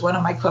think it was one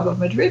of my Club of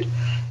Madrid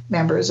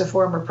members, a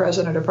former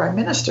president or prime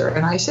minister,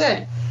 and I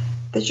said,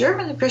 the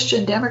German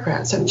Christian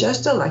Democrats have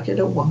just elected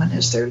a woman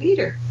as their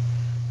leader.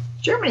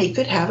 Germany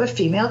could have a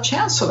female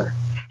chancellor.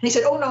 And he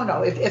said, oh,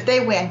 no, if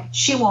they win,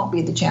 she won't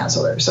be the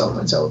chancellor,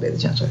 so-and-so will be the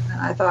chancellor. And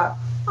I thought,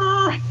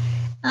 I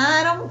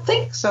don't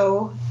think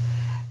so.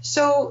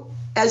 So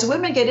as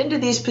women get into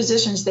these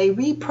positions, they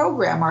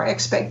reprogram our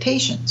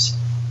expectations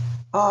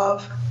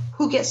of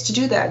who gets to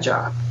do that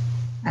job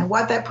and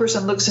what that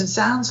person looks and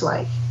sounds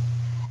like.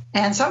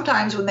 And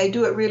sometimes when they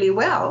do it really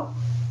well,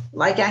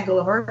 like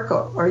Angela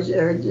Merkel or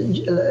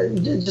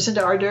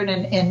Jacinda Ardern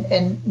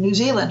in New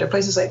Zealand or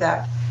places like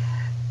that,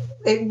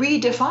 it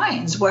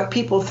redefines what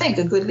people think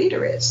a good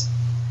leader is,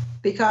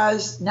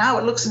 because now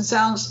it looks and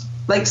sounds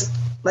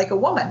like a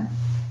woman,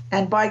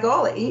 and by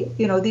golly,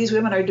 these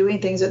women are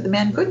doing things that the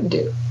men couldn't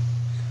do.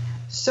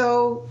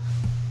 So,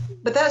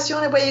 but that's the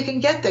only way you can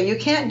get there. You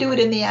can't do it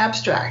in the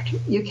abstract.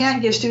 You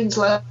can't give students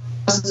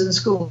lessons in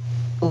school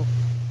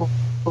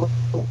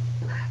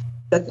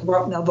that go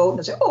up and they'll vote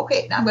and say, oh,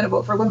 okay, now I'm going to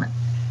vote for women.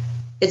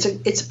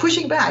 It's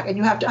pushing back, and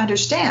you have to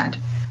understand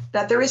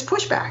that there is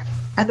pushback.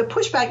 And the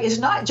pushback is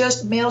not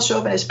just male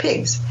chauvinist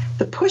pigs.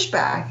 The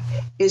pushback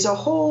is a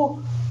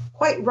whole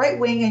quite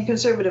right-wing and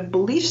conservative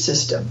belief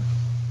system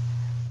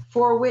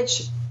for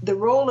which the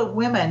role of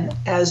women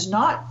as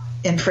not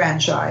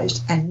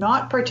enfranchised and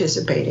not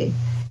participating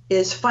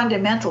is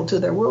fundamental to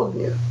their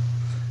worldview.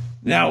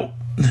 Now,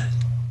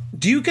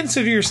 do you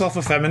consider yourself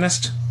a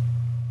feminist?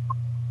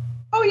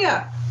 Oh,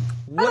 yeah.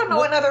 I don't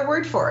know another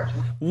word for it.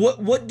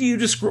 What do you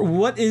describe?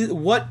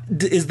 What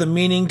is the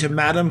meaning to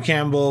Madam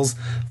Campbell's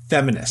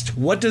feminist?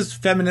 What does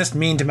feminist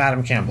mean to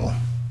Madam Campbell?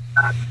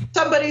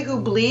 Somebody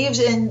who believes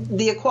in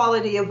the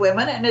equality of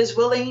women and is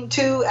willing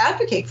to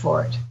advocate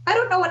for it. I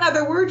don't know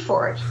another word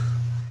for it.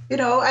 I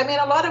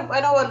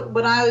know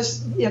when I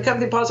was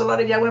company policy, a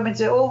lot of young women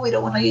say, oh, we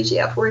don't want to use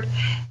the F word.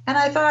 And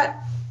I thought,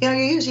 you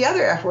use the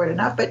other F word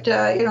enough, but,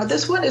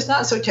 this one is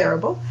not so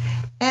terrible.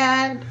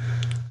 And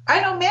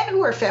I know men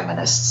who are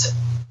feminists,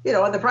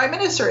 and the prime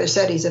minister has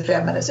said he's a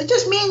feminist. It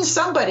just means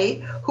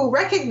somebody who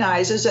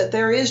recognizes that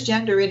there is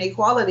gender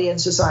inequality in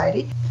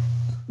society.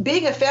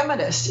 Being a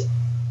feminist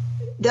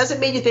doesn't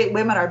mean you think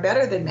women are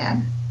better than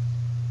men.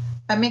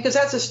 I mean, because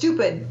that's a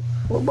stupid,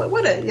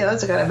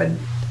 that's a kind of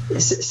a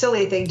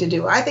silly thing to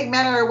do. I think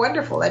men are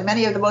wonderful, and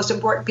many of the most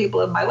important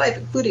people in my life,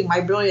 including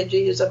my brilliant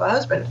genius of a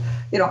husband,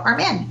 are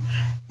men.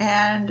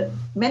 And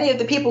many of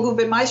the people who've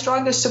been my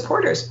strongest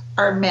supporters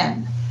are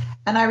men.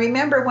 And I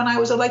remember when I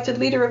was elected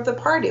leader of the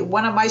party,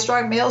 one of my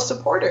strong male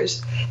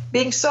supporters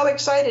being so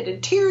excited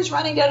and tears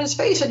running down his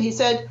face. And he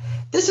said,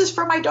 this is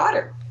for my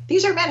daughter.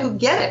 These are men who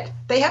get it.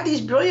 They have these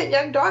brilliant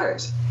young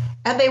daughters,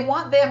 and they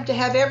want them to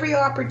have every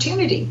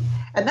opportunity.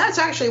 And that's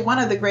actually one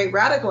of the great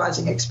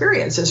radicalizing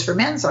experiences for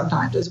men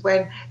sometimes, is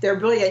when their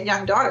brilliant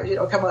young daughters,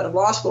 come out of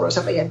law school or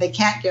something, and they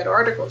can't get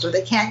articles or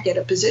they can't get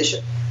a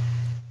position.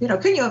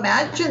 Can you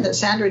imagine that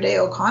Sandra Day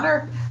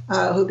O'Connor,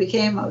 who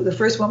became the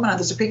first woman on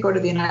the Supreme Court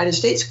of the United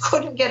States,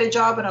 couldn't get a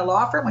job in a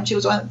law firm when she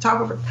was on the top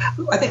of her,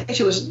 I think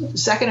she was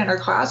second in her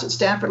class at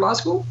Stanford Law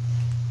School?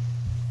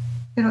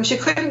 She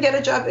couldn't get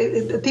a job.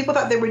 People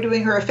thought they were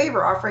doing her a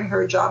favor, offering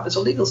her a job as a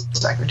legal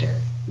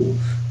secretary.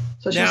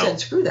 So she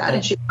said, screw that,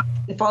 and she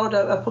followed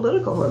a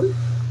political route.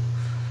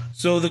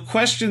 So the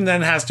question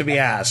then has to be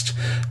asked,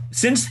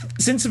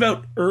 since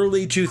about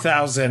early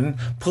 2000,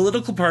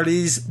 political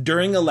parties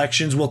during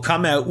elections will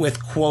come out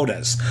with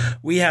quotas.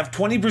 We have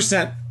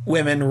 20%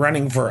 women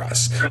running for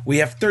us. We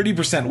have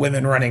 30%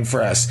 women running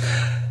for us.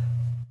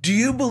 Do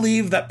you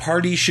believe that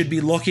parties should be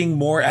looking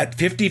more at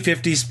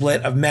 50-50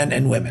 split of men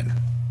and women?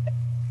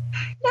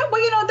 Yeah,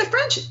 well,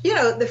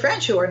 the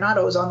French who are not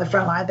always on the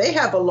front line, they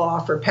have a law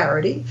for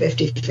parity,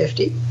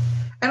 50-50.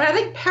 And I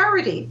think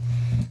parity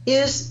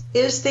is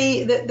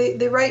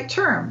the right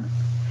term,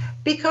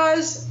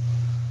 because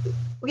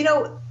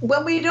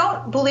when we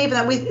don't believe in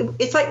that,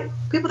 it's like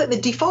people think the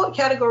default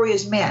category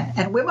is men,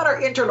 and women are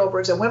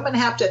interlopers, and women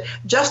have to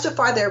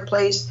justify their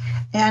place,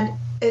 and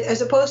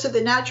as opposed to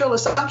the natural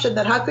assumption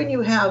that how can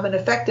you have an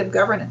effective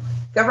government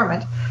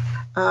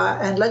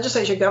and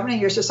legislature governing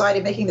your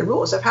society, making the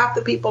rules if half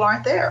the people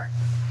aren't there.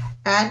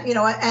 And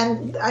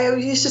and I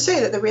used to say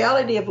that the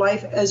reality of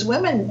life as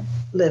women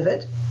live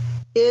it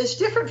is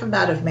different from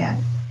that of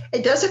men.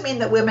 It doesn't mean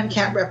that women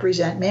can't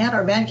represent men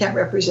or men can't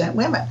represent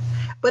women,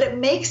 but it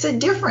makes a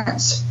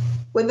difference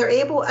when they're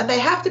able, and they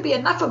have to be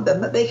enough of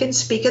them that they can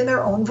speak in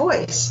their own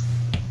voice,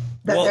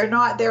 that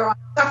they're on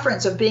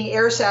sufferance of being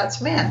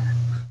ersatz men.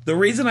 The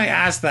reason I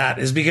ask that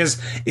is because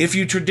if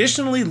you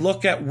traditionally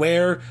look at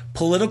where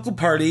political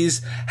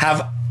parties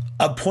have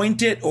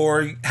appointed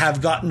or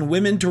have gotten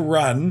women to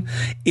run,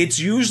 it's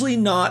usually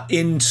not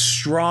in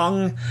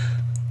strong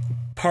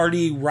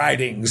party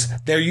ridings.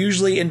 They're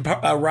usually in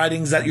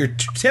ridings that you're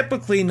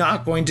typically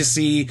not going to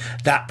see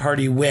that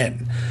party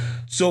win.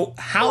 So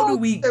how do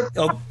we...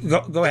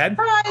 go ahead.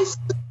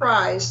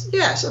 Surprise.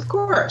 Yes, of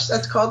course.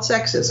 That's called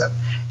sexism.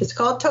 It's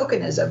called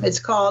tokenism. It's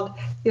called,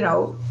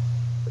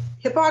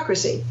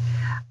 hypocrisy.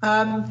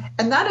 And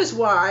that is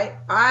why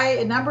I,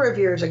 a number of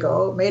years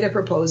ago, made a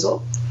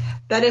proposal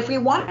that if we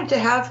wanted to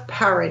have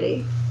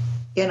parity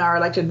in our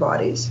elected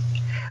bodies,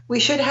 we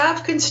should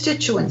have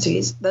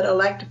constituencies that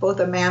elect both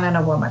a man and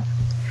a woman.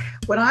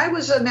 When I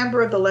was a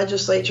member of the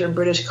legislature in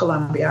British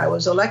Columbia, I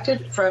was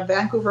elected from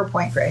Vancouver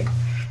Point Grey.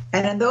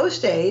 And in those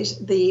days,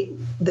 the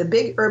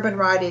big urban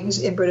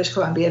ridings in British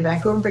Columbia, in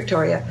Vancouver and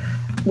Victoria,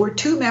 were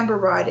 2-member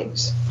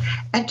ridings.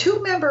 And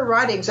 2-member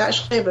ridings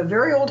actually have a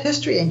very old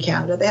history in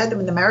Canada. They had them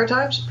in the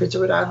Maritimes, Prince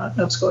Edward Island,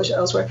 Nova Scotia,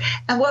 elsewhere.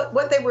 And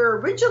what they were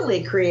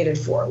originally created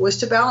for was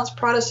to balance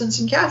Protestants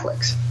and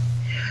Catholics.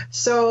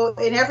 So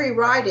in every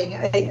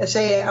riding,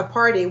 say a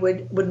party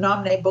would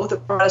nominate both a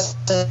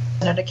Protestant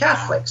and a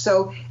Catholic.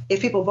 So if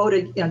people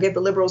voted, gave the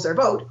Liberals their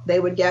vote, they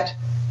would get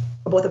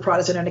both a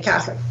Protestant and a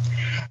Catholic.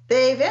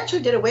 They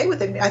eventually did away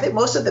with it. I think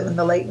most of them in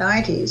the late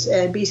 90s,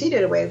 and BC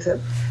did away with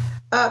it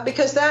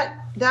because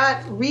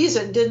that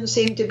reason didn't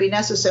seem to be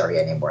necessary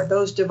anymore.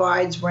 Those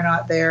divides were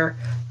not there.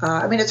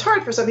 It's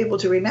hard for some people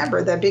to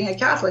remember that being a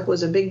Catholic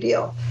was a big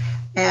deal,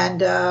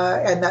 and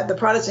that the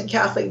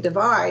Protestant-Catholic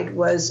divide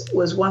was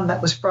one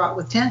that was fraught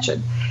with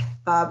tension.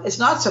 It's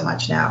not so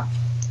much now.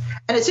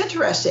 And it's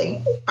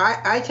interesting.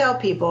 I tell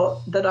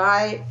people that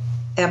I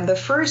am the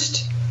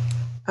first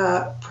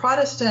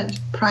Protestant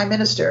prime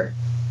minister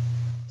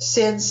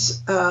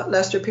since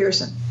Lester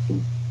Pearson.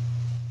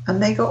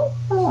 And they go,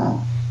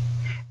 oh.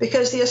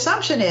 Because the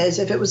assumption is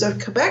if it was a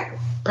Quebec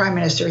prime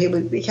minister, he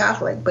would be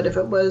Catholic. But if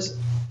it was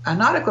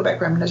not a Quebec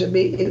prime minister,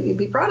 he'd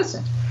be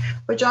Protestant.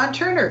 But John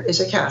Turner is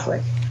a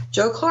Catholic.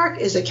 Joe Clark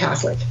is a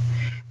Catholic.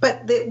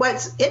 But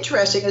what's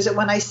interesting is that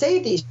when I say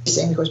these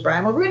things, of course,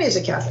 Brian Mulroney is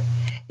a Catholic,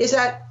 is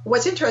that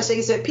what's interesting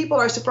is that people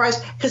are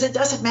surprised because it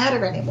doesn't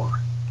matter anymore.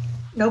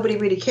 Nobody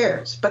really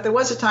cares. But there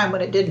was a time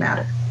when it did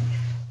matter.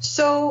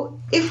 So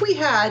if we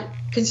had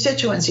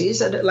constituencies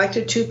that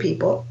elected 2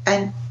 people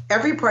and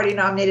every party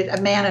nominated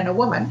a man and a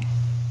woman,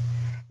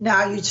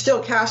 now you'd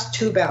still cast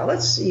 2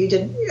 ballots. You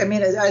didn't.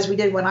 As we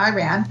did when I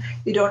ran,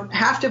 you don't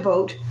have to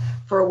vote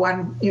for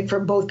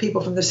both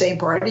people from the same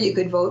party. You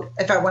could vote.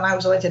 In fact, when I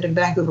was elected in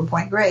Vancouver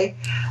Point Grey,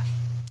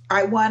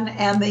 I won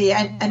and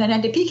an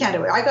NDP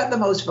candidate. I got the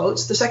most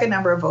votes. The second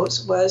number of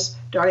votes was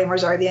Darlene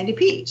Marzari, the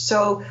NDP.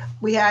 So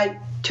we had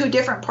 2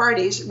 different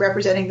parties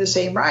representing the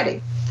same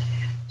riding.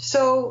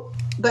 So,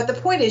 but the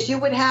point is, you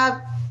would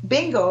have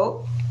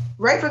bingo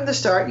right from the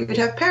start. You could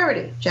have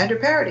parity, gender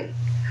parity.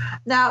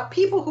 Now,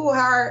 people who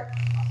are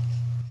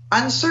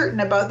uncertain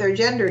about their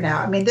gender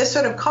now, this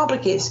sort of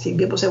complicates things.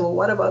 People say, well,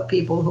 what about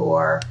people who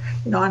are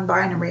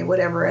non-binary,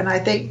 whatever? And I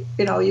think,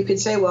 you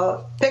could say,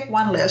 well, pick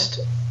one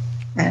list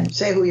and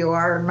say who you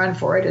are and run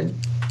for it and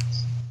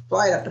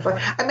fly it up the front.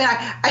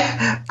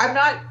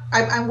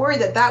 I'm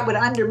worried that would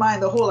undermine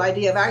the whole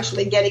idea of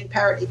actually getting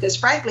parity, because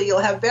frankly, you'll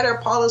have better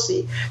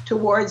policy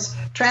towards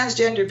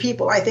transgender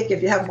people, I think,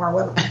 if you have more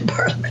women in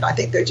Parliament. I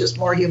think they're just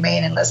more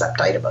humane and less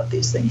uptight about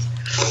these things.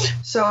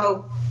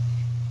 So,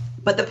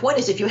 but the point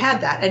is, if you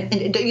had that, and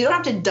you don't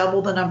have to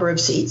double the number of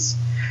seats,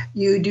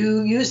 you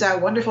do use that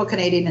wonderful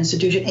Canadian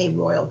institution, a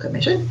Royal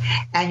Commission,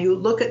 and you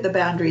look at the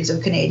boundaries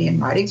of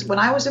Canadian ridings. When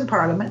I was in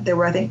Parliament, there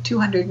were, I think,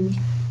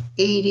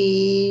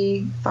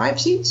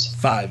 285 seats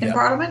in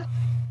Parliament.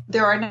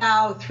 There are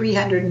now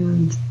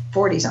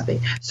 340 something.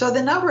 So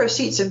the number of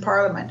seats in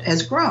Parliament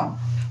has grown.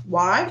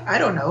 Why? I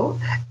don't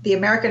know. The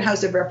American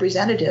House of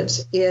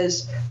Representatives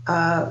is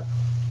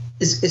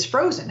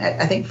frozen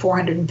at, I think,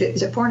 450.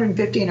 Is it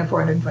 415 or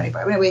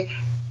 425? Anyway,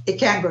 it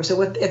can grow.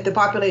 So if the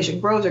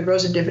population grows or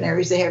grows in different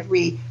areas, they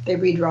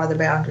redraw the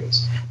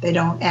boundaries. They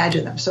don't add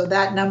to them. So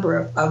that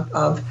number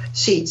of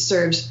seats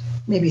serves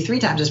maybe 3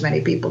 times as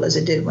many people as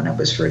it did when it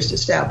was first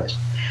established.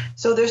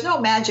 So there's no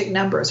magic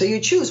number. So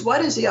you choose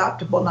what is the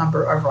optimal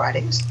number of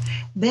ridings.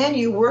 Then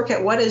you work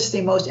at what is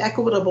the most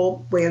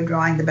equitable way of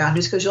drawing the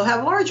boundaries, because you'll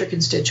have larger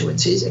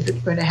constituencies if you're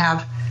going to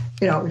have,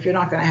 if you're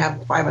not going to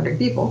have 500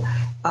 people.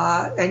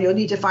 And you'll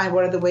need to find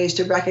what are the ways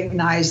to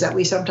recognize that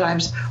we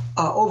sometimes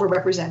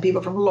overrepresent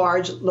people from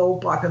large,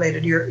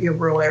 low-populated your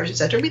rural areas, et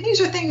cetera. I mean,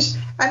 these are things,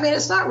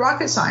 it's not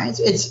rocket science.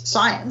 It's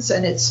science,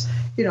 and it's,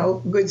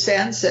 good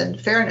sense and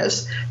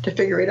fairness to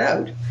figure it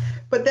out.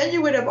 But then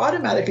you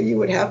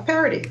would have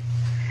parity.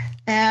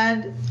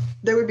 And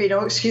there would be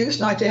no excuse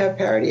not to have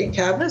parity in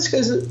cabinets,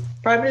 because the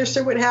Prime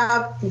Minister would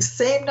have the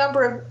same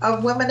number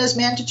of women as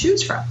men to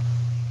choose from.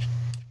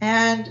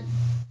 And,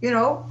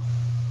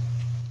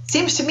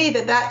 seems to me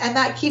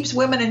that keeps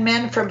women and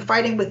men from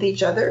fighting with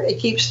each other. It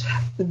keeps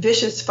the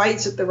vicious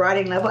fights at the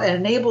riding level and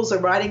enables the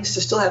ridings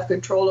to still have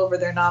control over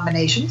their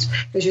nominations,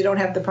 because you don't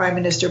have the Prime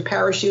Minister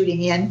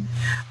parachuting in,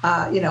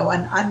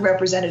 an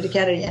unrepresented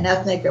candidate, an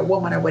ethnic, a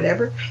woman, or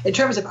whatever. In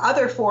terms of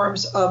other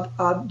forms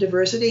of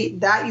diversity,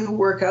 that you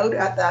work out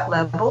at that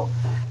level,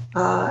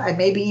 and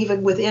maybe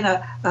even within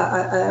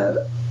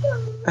a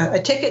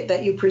ticket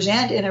that you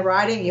present in a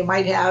riding, you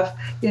might have,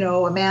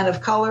 a man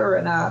of color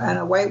and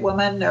a white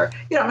woman, or,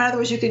 in other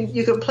words, you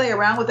can play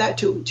around with that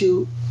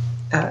to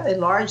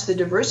enlarge the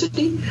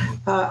diversity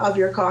of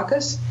your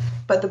caucus.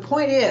 But the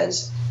point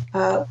is,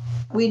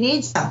 we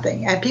need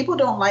something, and people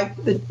don't like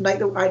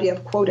the idea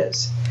of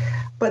quotas.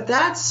 But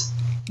that's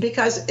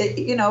because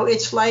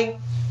it's like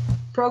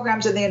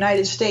programs in the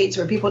United States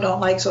where people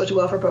don't like social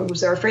welfare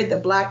programs. They're afraid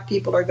that black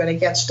people are going to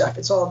get stuff.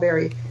 It's all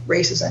very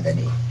racist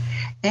underneath.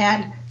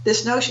 And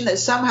this notion that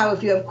somehow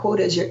if you have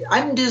quotas, your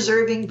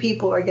undeserving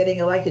people are getting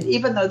elected,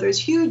 even though there's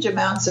huge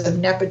amounts of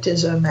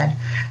nepotism and,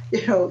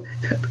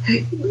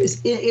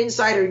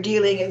 insider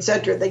dealing, et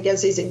cetera, that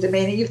gets these things.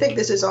 You think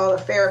this is all a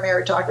fair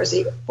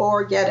meritocracy,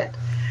 forget it.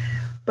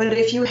 But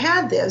if you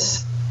had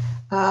this,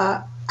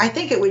 I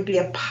think it would be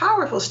a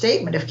powerful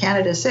statement if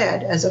Canada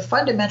said, as a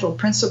fundamental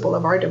principle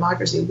of our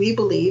democracy, we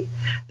believe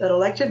that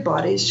elected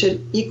bodies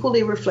should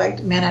equally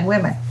reflect men and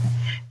women.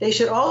 They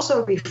should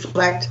also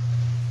reflect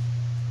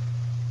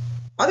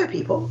other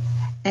people,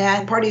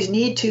 and parties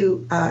need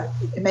to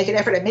make an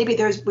effort. And maybe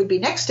there would be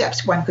next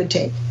steps one could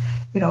take.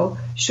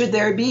 Should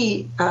there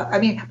be,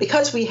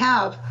 because we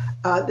have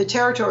the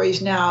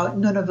territories now,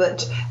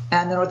 Nunavut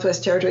and the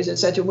Northwest Territories, et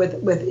cetera,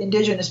 with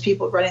Indigenous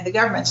people running the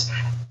governments,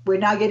 we're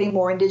now getting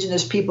more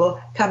Indigenous people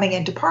coming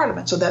into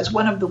Parliament. So that's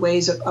one of the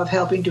ways of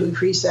helping to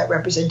increase that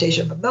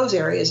representation from those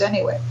areas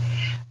anyway.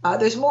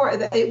 There's more.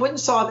 It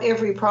wouldn't solve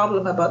every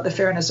problem about the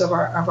fairness of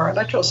our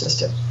electoral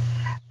system.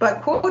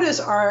 But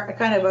quotas are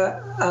kind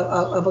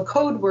of a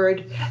code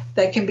word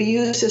that can be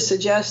used to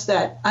suggest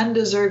that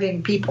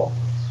undeserving people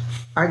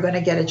are going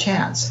to get a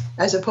chance,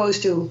 as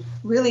opposed to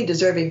really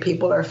deserving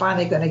people are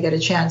finally going to get a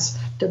chance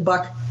to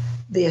buck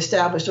the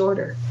established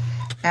order.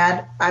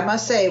 And I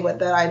must say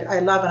that I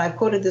love, and I've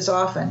quoted this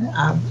often,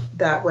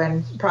 that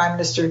when Prime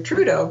Minister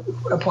Trudeau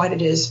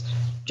appointed his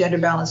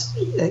gender-balanced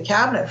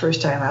cabinet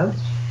first time out,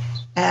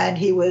 and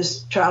he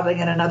was traveling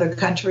in another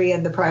country,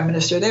 and the Prime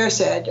Minister there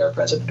said, or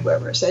President,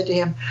 whoever, said to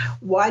him,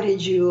 why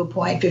did you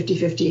appoint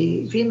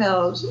 50-50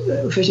 females,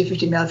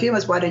 50-50 male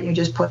females? Why didn't you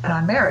just put it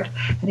on merit?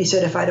 And he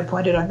said, if I'd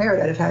appointed on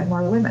merit, I'd have had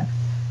more women.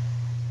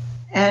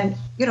 And,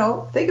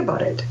 think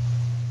about it.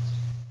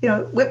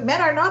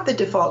 Men are not the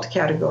default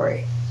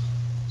category.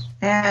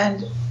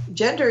 And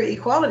gender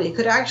equality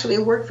could actually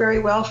work very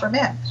well for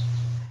men.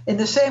 In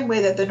the same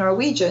way that the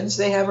Norwegians,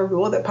 they have a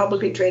rule that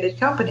publicly traded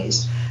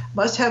companies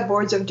must have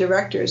boards of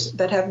directors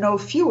that have no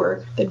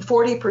fewer than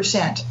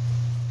 40%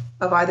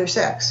 of either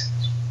sex.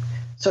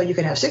 So you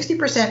can have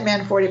 60%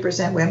 men,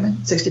 40% women,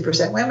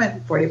 60%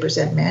 women,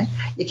 40% men.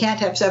 You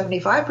can't have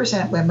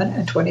 75% women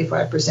and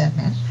 25%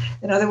 men.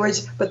 In other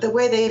words, but the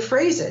way they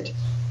phrase it,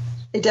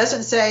 it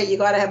doesn't say you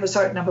got to have a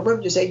certain number of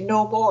women. You say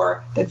no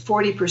more than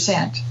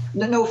 40%,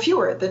 no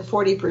fewer than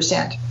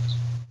 40%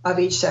 of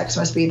each sex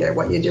must be there.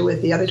 What you do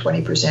with the other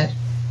 20%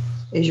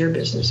 is your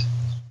business.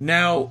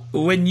 Now,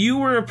 when you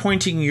were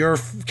appointing your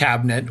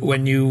cabinet,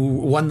 when you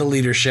won the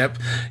leadership,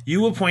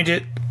 you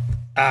appointed,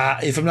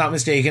 if I'm not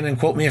mistaken, and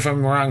quote me if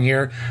I'm wrong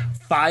here,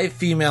 5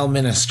 female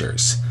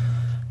ministers.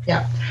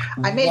 Yeah.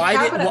 I made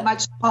cabinet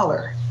much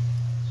smaller.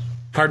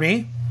 Pardon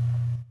me?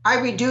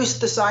 I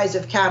reduced the size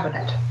of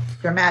cabinet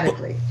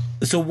dramatically.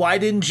 So why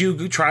didn't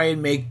you try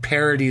and make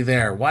parity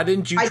there? Why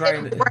didn't you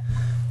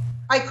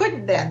I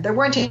couldn't then. There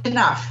weren't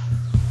enough.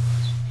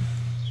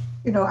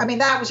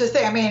 That was the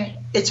thing.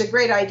 It's a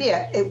great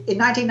idea. In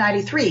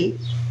 1993,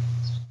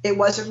 it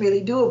wasn't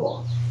really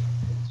doable.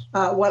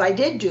 What I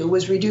did do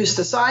was reduce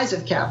the size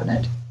of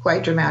cabinet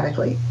quite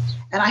dramatically,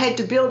 and I had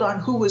to build on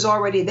who was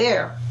already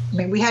there I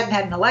mean, we hadn't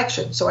had an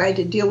election, so I had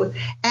to deal with,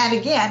 and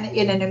again,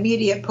 in an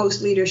immediate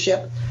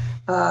post-leadership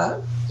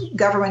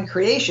government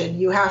creation,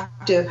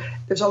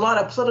 there's a lot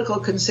of political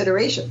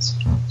considerations.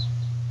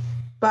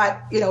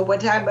 But, one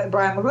time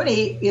Brian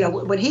Mulroney,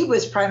 when he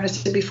was prime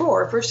minister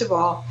before, first of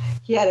all,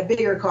 he had a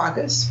bigger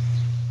caucus.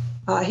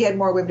 He had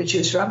more women to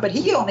choose from, but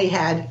he only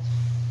had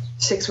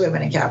 6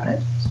 women in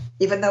cabinet,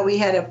 even though we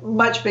had a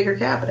much bigger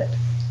cabinet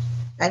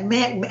and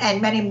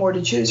many more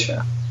to choose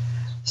from.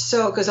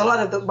 So, because a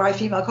lot of my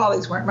female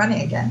colleagues weren't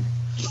running again.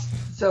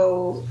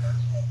 So,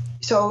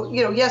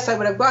 yes, I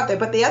would have got there.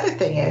 But the other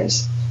thing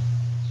is,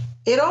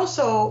 it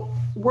also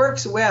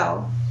works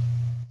well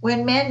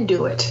when men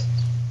do it.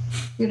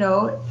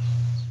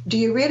 Do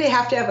you really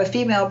have to have a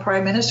female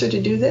prime minister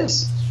to do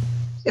this?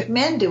 If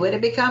men do it,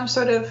 it becomes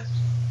sort of,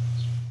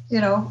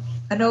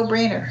 a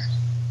no-brainer.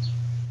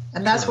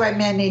 And that's why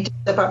men need to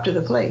step up to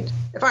the plate.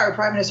 If I were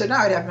prime minister now,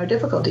 I'd have no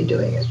difficulty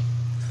doing it.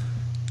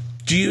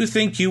 Do you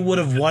think you would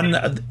have won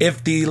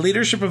if the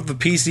leadership of the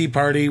PC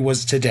party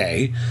was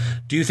today?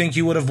 Do you think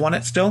you would have won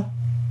it still?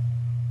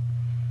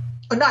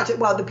 The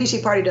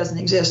PC party doesn't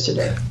exist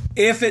today.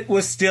 If it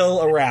was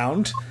still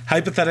around,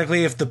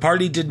 hypothetically, if the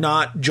party did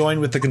not join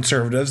with the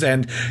Conservatives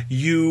and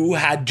you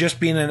had just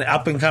been an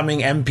up-and-coming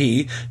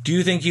MP, do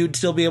you think you'd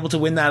still be able to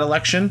win that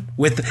election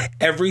with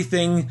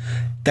everything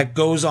that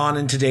goes on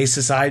in today's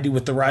society,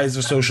 with the rise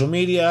of social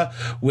media,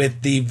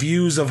 with the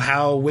views of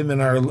how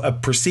women are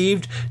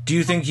perceived? Do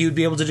you think you'd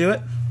be able to do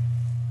it?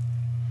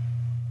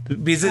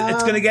 Because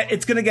it's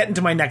going to get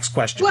into my next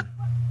question.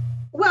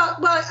 Well,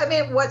 I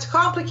mean, what's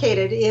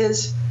complicated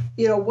is,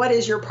 what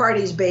is your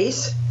party's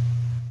base?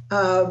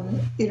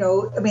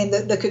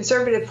 The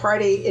Conservative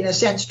Party, in a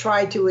sense,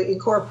 tried to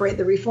incorporate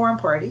the Reform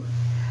Party.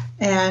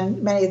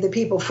 And many of the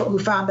people who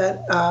found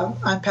that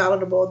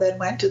unpalatable then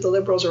went to the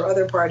Liberals or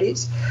other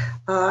parties.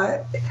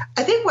 I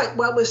think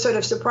what was sort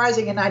of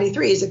surprising in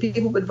 93 is that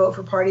people would vote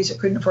for parties that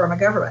couldn't form a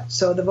government.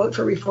 So the vote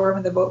for Reform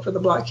and the vote for the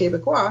Bloc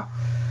Québécois,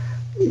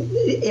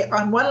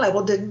 on one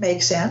level, didn't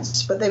make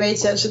sense, but they made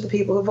sense to the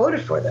people who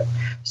voted for them.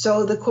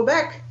 So the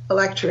Quebec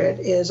electorate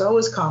is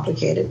always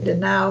complicated,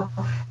 and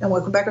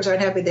when Quebecers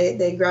aren't happy,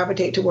 they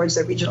gravitate towards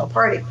their regional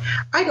party.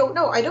 I don't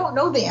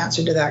know the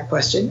answer to that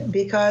question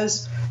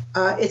because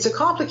it's a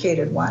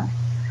complicated one.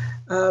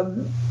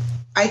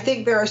 I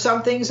think there are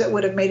some things that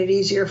would have made it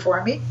easier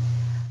for me,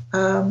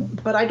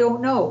 but I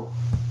don't know.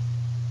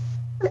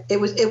 It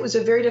was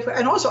a very difficult,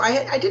 and also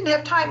I didn't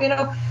have time.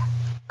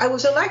 I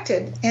was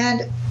elected,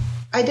 and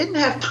I didn't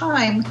have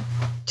time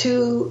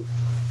to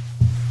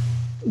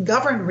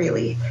govern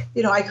really.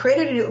 I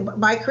created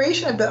my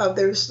creation of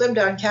the slim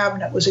down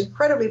cabinet was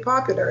incredibly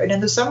popular, and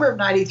in the summer of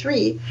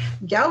 93,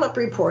 Gallup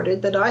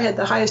reported that I had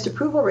the highest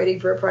approval rating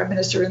for a prime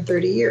minister in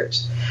 30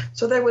 years.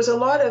 So there was a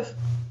lot of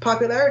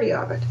popularity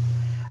of it.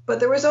 But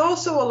there was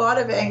also a lot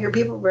of anger.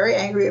 People were very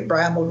angry at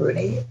Brian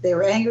Mulroney. They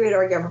were angry at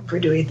our government for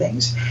doing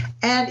things.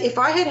 And if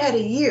I had had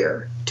a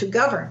year to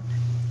govern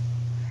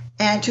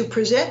and to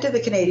present to the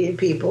Canadian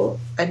people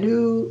a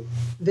new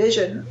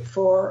vision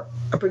for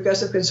a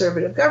progressive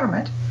conservative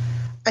government,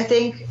 I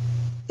think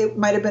it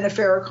might have been a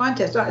fairer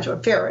contest.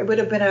 Not fair. It would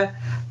have been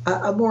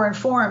a more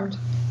informed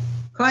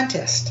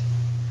contest.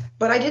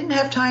 But I didn't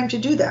have time to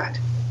do that.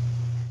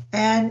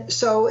 And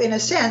so, in a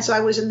sense, I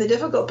was in the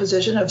difficult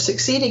position of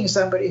succeeding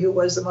somebody who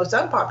was the most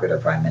unpopular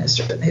prime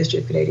minister in the history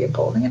of Canadian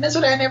polling. And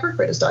I never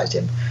criticized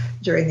him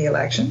during the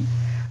election.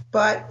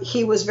 But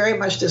he was very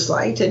much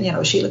disliked,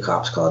 and Sheila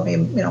Copps called me,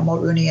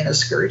 Mulroney in a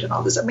skirt and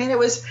all this. I mean, there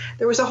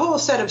was a whole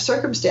set of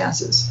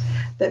circumstances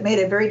that made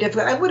it very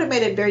difficult. I would have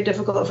made it very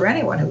difficult for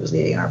anyone who was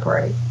leading our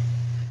party.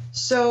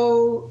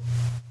 So,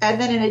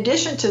 and then in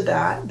addition to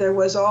that, there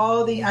was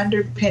all the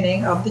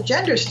underpinning of the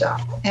gender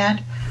stuff,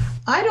 and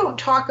I don't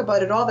talk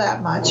about it all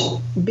that much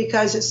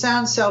because it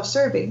sounds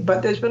self-serving,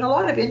 but there's been a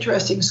lot of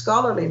interesting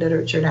scholarly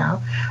literature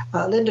now.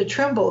 Linda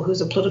Trimble,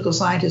 who's a political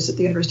scientist at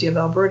the University of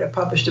Alberta,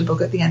 published a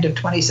book at the end of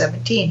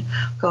 2017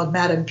 called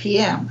Madam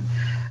PM,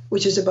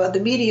 which is about the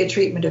media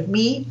treatment of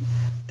me,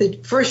 the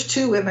first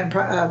 2 women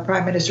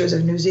prime ministers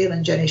of New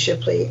Zealand, Jenny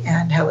Shipley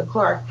and Helen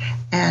Clark,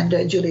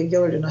 and Julia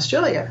Gillard in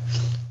Australia.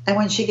 And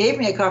when she gave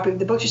me a copy of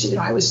the book, she said,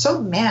 I was so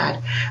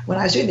mad when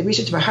I was doing the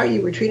research about how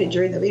you were treated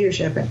during the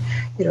leadership. And,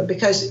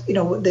 because,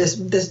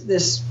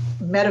 this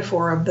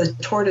metaphor of the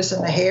tortoise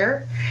and the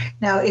hare.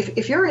 Now,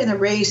 if you're in the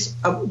race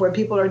where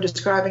people are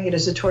describing it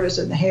as the tortoise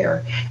and the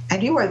hare,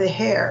 and you are the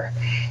hare,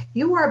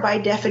 you are by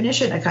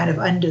definition a kind of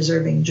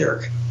undeserving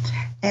jerk.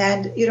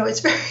 And,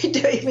 it's very,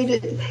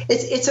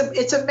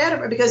 it's a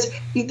metaphor because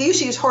they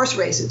used to use horse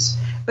races.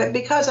 But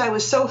because I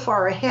was so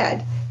far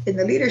ahead in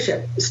the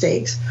leadership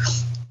stakes,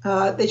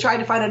 they tried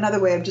to find another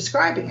way of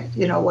describing it.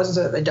 It wasn't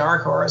sort of the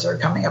dark horse or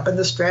coming up in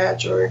the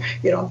stretch or,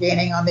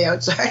 gaining on the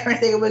outside or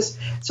anything.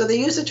 So they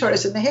used the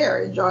tortoise and the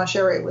hare. And John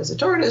Sherry was the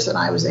tortoise and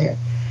I was the hare.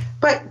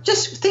 But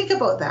just think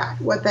about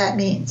that, what that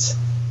means.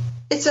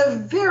 It's a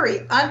very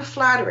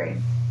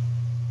unflattering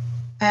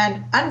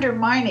and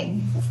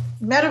undermining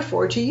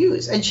metaphor to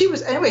use. And she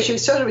was so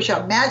much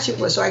how mad she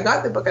was. So I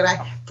got the book and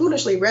I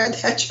foolishly read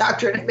that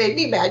chapter, and it made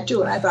me mad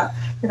too. And I thought,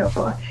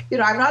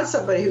 I'm not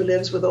somebody who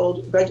lives with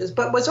old grudges.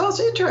 But what's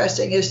also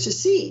interesting is to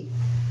see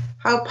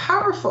how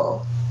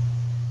powerful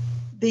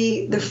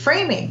the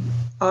framing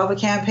of a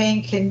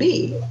campaign can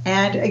be.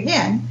 And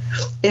again,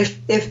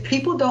 if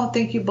people don't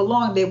think you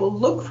belong, they will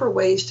look for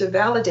ways to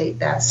validate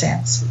that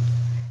sense.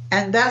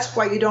 And that's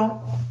why you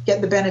don't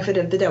get the benefit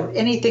of the doubt.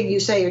 Anything you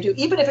say or do,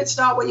 even if it's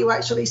not what you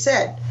actually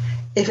said,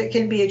 if it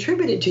can be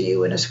attributed to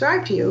you and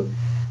ascribed to you,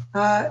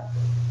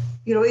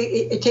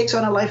 it takes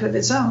on a life of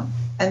its own.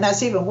 And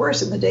that's even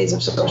worse in the days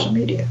of social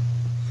media.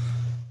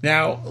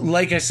 Now,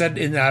 like I said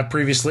in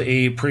previous, we've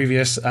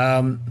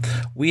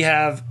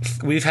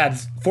had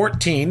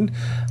 14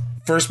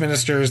 First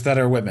Ministers that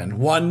are women.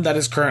 One that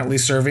is currently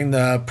serving,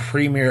 the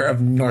Premier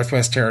of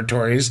Northwest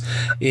Territories,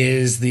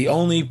 is the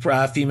only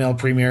female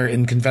Premier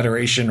in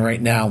Confederation right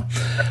now.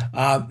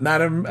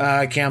 Madam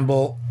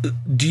Campbell,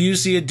 do you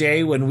see a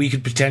day when we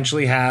could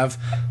potentially have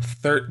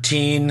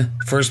 13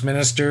 First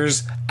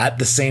Ministers at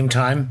the same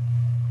time?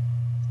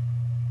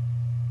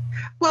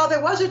 Well,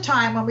 there was a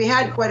time when we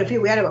had quite a few.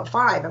 We had about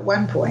 5 at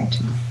one point.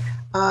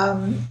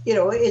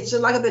 It's the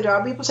luck of the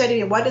draw. People say to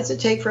me, what does it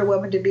take for a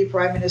woman to be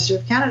Prime Minister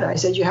of Canada? I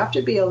said, you have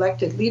to be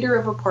elected leader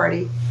of a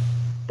party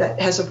that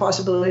has a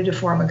possibility to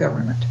form a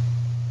government.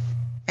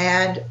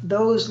 And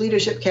those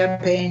leadership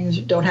campaigns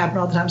don't happen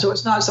all the time. So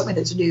it's not something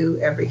that's new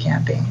every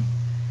campaign.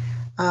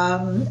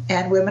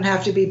 And women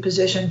have to be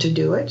positioned to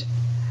do it.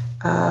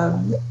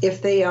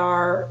 If they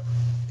are,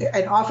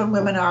 and often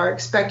women are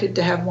expected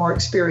to have more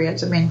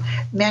experience. I mean,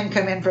 men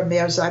come in from the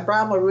outside.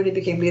 Brian Mulroney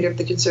became leader of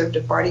the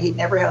Conservative Party. He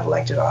never held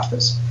elected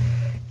office.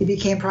 He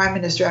became Prime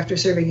Minister after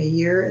serving a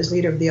year as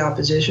leader of the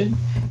opposition.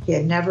 He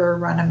had never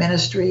run a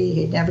ministry.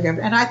 He'd never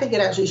given, and I think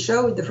it actually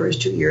showed the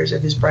first 2 years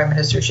of his prime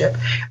ministership.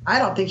 I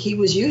don't think he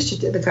was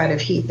used to the kind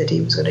of heat that he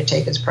was going to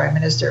take as Prime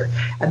Minister.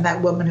 And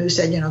that woman who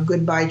said,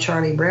 goodbye,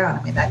 Charlie Brown,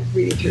 I mean, that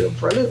really threw him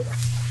for a loop.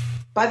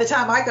 By the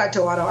time I got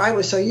to Ottawa, I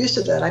was so used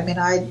to that. I mean,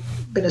 I'd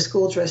been a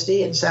school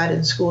trustee and sat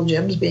in school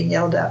gyms being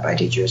yelled at by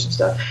teachers and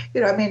stuff.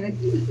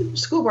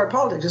 School board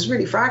politics is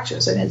really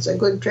fractious, and it's a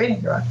good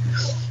training ground.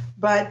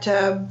 But,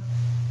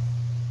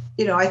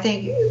 I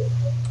think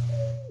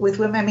with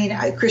women,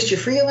 Chrystia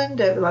Freeland,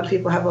 a lot of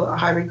people have a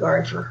high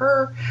regard for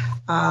her.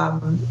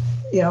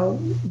 The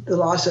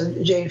loss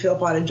of Jane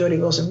Philpott and Jody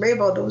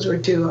Wilson-Raybould, those were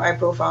 2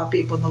 high-profile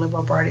people in the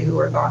Liberal Party who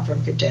are gone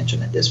from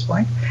contention at this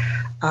point.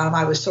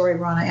 I was sorry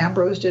Ronna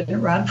Ambrose didn't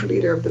run for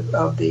leader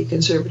of the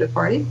Conservative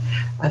Party.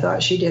 I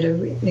thought she did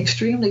an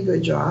extremely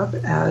good job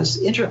as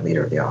interim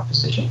leader of the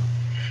opposition.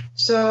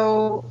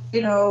 So,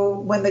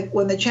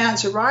 when the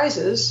chance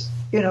arises,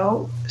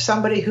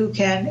 somebody who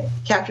can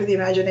capture the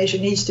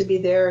imagination needs to be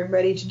there and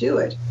ready to do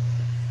it.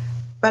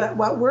 But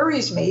what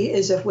worries me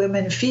is if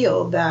women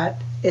feel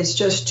that it's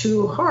just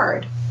too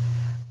hard,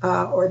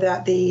 or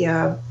that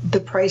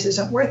the price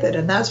isn't worth it.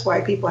 And that's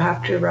why people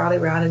have to rally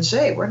around and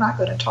say, we're not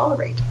going to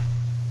tolerate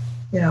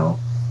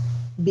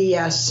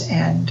BS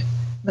and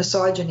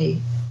misogyny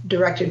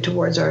directed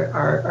towards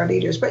our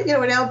leaders. But,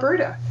 in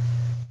Alberta,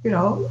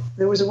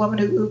 there was a woman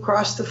who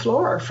crossed the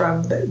floor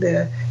from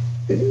the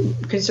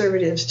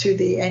Conservatives to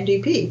the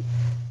NDP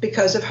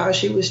because of how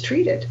she was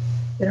treated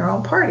in her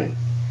own party.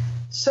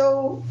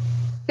 So,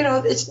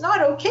 it's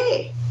not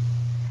okay.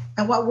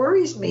 And what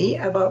worries me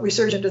about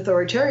resurgent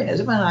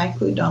authoritarianism, and I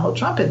include Donald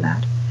Trump in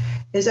that,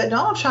 is that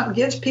Donald Trump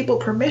gives people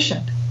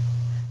permission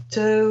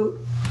to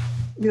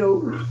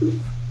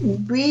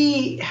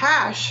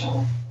rehash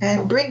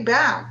and bring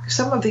back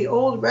some of the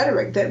old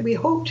rhetoric that we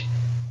hoped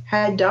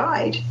had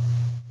died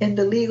in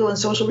the legal and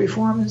social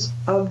reforms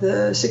of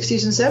the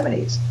 60s and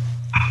 70s.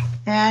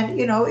 And,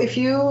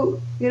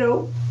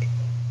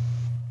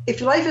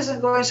 if life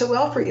isn't going so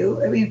well for you,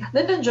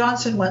 Lyndon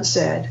Johnson once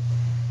said,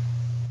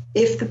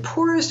 if the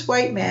poorest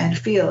white man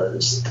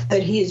feels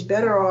that he is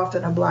better off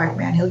than a black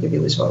man, he'll give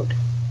you his vote.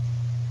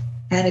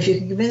 And if you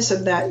can convince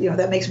him that,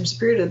 that makes him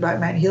superior to the black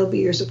man, he'll be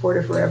your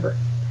supporter forever.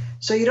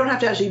 So you don't have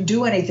to actually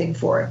do anything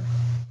for him.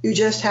 You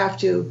just have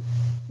to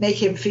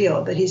make him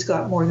feel that he's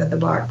got more than the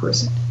black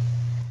person.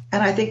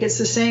 And I think it's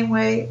the same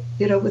way,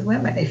 with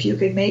women. If you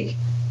can make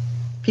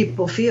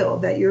people feel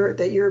that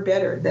you're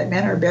better, that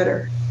men are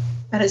better.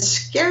 And it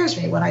scares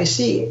me when I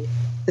see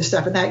this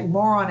stuff. And that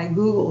moron at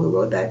Google who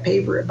wrote that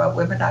paper about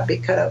women not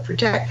being cut out for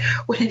tech,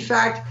 when in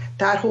fact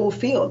that whole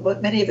field,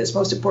 but many of its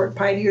most important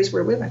pioneers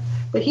were women.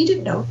 But he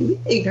didn't know. He was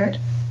ignorant.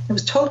 It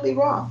was totally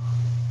wrong.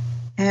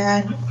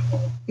 And,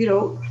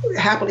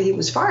 happily he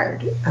was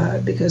fired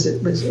because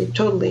it wasn't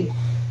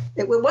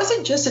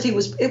just that he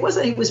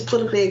was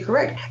politically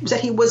incorrect. It was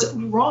that he was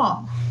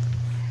wrong.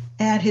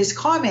 And his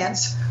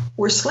comments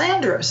were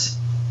slanderous,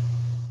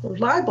 or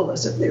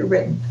libelous if they were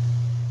written,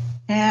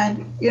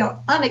 and,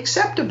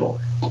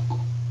 unacceptable.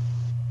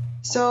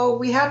 So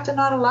we have to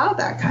not allow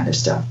that kind of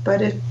stuff.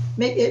 But it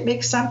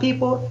makes some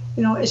people,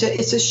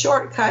 it's a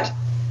shortcut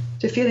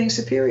to feeling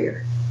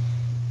superior.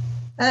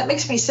 And it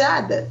makes me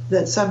sad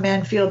that some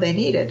men feel they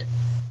need it,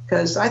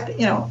 because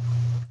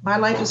my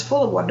life is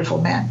full of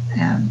wonderful men,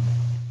 and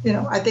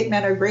I think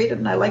men are great,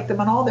 and I like them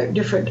in all their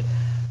different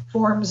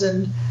forms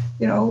and,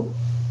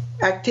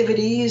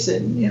 activities,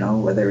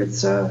 and, whether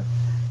it's a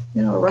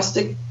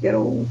rustic,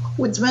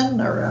 woodsman,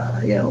 or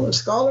a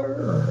scholar,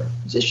 or a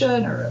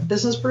musician, or a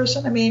business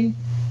person. I mean,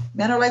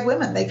 men are like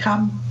women. They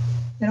come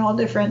in all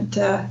different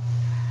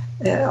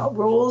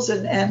roles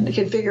and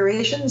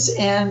configurations,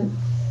 and,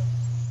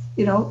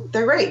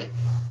 they're great.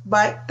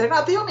 But they're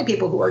not the only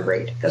people who are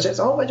great, because there's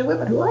a whole bunch of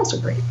women who are also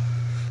great.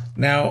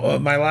 Now,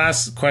 my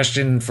last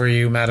question for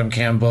you, Madam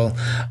Campbell.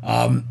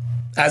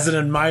 As an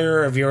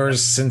admirer of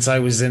yours since I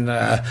was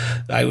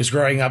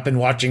growing up and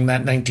watching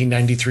that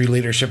 1993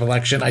 leadership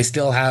election, I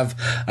still have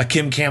a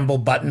Kim Campbell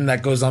button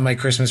that goes on my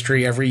Christmas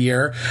tree every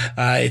year.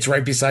 It's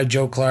right beside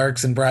Joe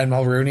Clark's and Brian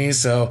Mulrooney's.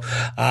 So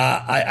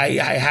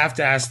I have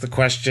to ask the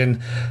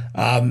question,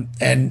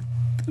 and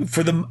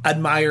for the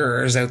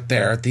admirers out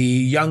there, the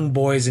young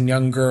boys and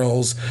young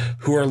girls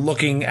who are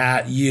looking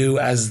at you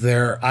as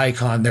their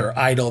icon, their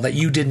idol that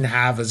you didn't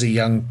have as a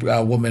young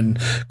woman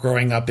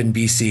growing up in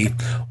BC,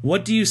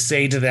 what do you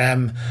say to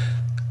them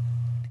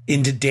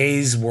in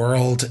today's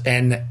world?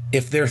 And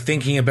if they're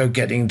thinking about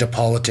getting into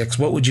politics,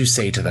 what would you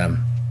say to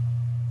them?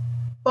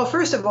 Well,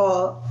 first of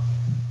all,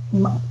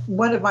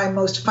 one of my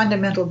most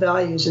fundamental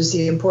values is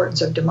the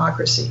importance of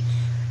democracy.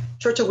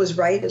 Churchill was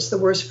right. It's the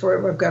worst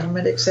form of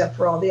government except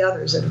for all the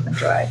others that have been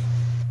tried.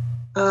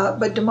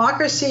 But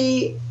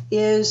democracy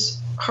is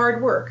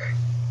hard work,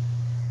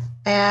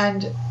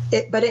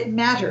 but it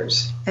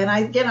matters. And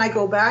I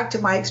go back to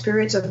my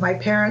experience of my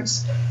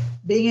parents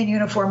being in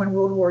uniform in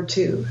World War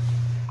II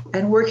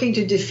and working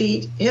to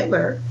defeat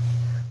Hitler,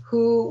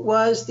 who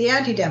was the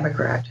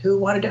anti-democrat, who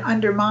wanted to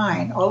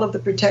undermine all of the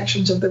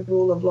protections of the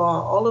rule of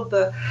law, all of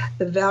the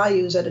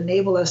values that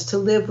enable us to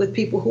live with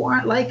people who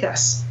aren't like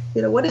us.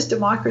 What is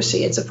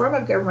democracy? It's a form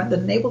of government that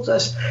enables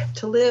us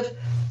to live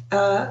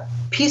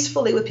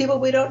peacefully with people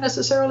we don't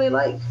necessarily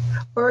like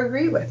or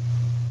agree with.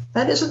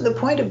 That isn't the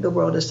point of the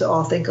world, is to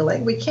all think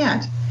alike. We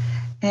can't.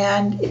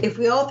 And if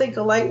we all think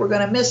alike, we're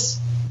going to miss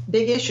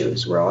big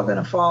issues. We're all going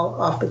to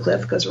fall off the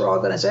cliff because we're all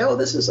going to say, oh,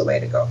 this is the way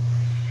to go.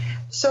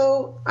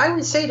 So I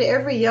would say to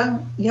every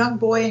young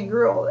boy and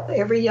girl,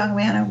 every young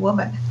man and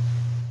woman,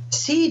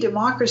 see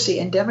democracy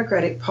and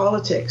democratic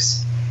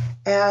politics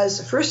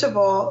as, first of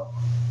all,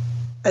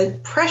 a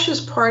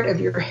precious part of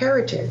your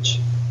heritage,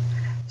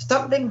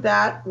 something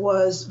that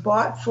was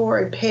bought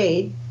and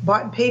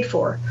paid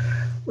for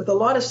with a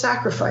lot of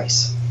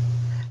sacrifice.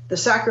 The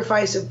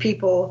sacrifice of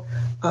people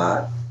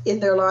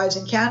in their lives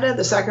in Canada,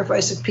 the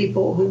sacrifice of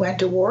people who went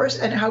to wars,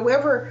 and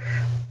however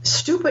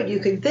stupid you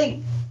can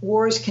think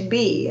wars can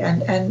be,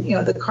 and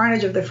the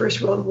carnage of the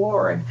First World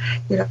War, and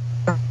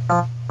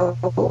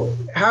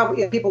how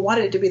people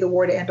wanted it to be the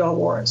war to end all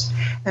wars,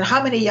 and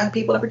how many young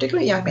people, and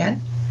particularly young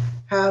men,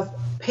 have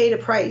paid a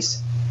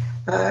price.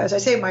 As I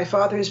say, my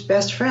father's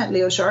best friend,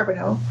 Leo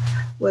Charbonneau,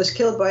 was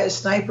killed by a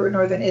sniper in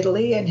northern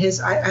Italy, and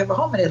I have a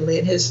home in Italy,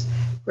 and his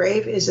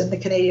grave is in the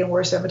Canadian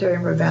War Cemetery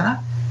in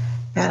Ravenna,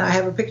 and I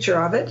have a picture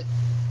of it.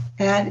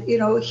 And,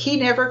 he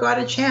never got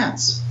a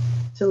chance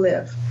to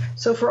live.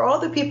 So for all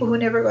the people who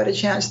never got a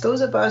chance,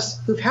 those of us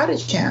who've had a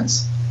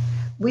chance,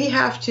 we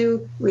have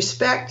to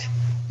respect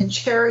and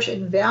cherish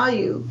and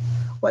value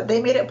what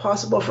they made it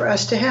possible for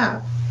us to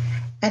have.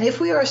 And if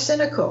we are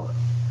cynical,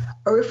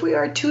 or if we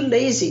are too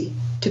lazy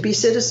to be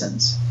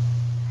citizens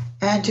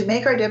and to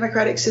make our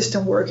democratic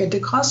system work and to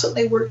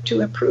constantly work to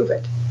improve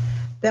it,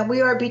 then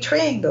we are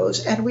betraying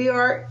those, and we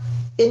are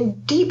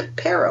in deep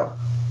peril,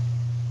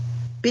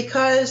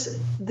 because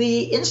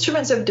the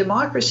instruments of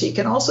democracy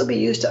can also be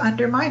used to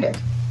undermine it.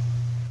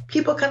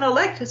 People can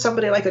elect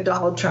somebody like a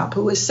Donald Trump,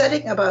 who is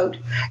setting about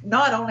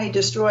not only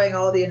destroying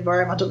all the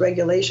environmental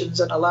regulations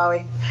and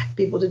allowing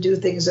people to do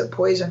things that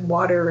poison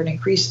water and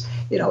increase,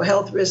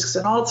 health risks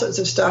and all sorts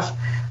of stuff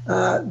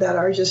that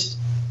are just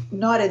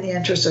not in the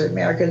interest of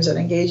Americans, and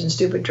engage in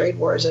stupid trade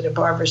wars that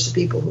impoverish the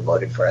people who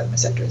voted for them, et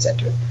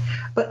cetera,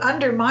 but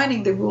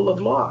undermining the rule of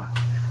law.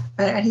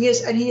 And he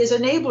has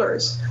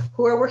enablers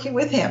who are working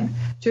with him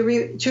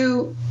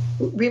to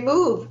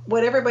remove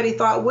what everybody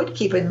thought would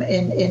keep him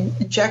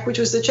in check, which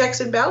was the checks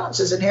and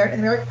balances inherent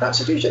in the American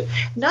Constitution.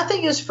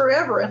 Nothing is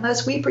forever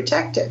unless we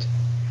protect it.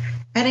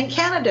 And in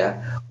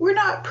Canada, we're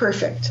not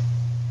perfect.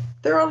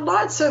 There are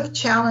lots of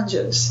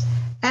challenges.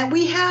 And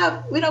we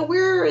have,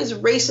 we're as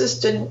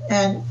racist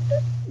and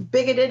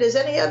bigoted as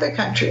any other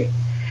country.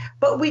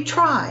 But we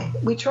try.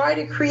 We try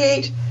to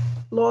create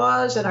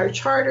laws and our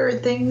charter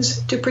and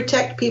things to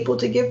protect people,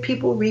 to give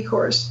people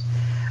recourse.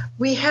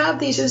 We have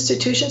these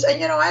institutions.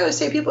 And, I always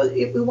say, people,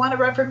 if we want to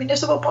run for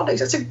municipal politics,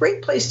 that's a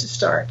great place to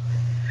start.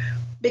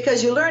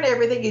 Because you learn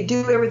everything, you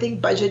do everything,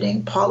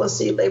 budgeting,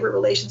 policy, labor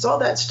relations, all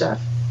that stuff.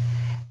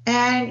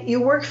 And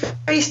you work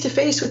face to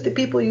face with the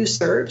people you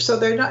serve. So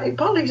they're not,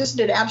 politics isn't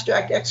an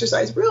abstract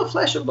exercise. Real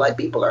flesh and blood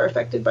people are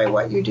affected by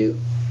what you do.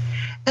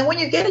 And when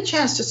you get a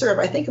chance to serve,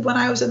 I think of when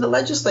I was in the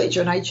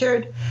legislature and I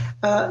chaired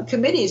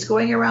committees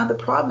going around the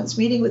province,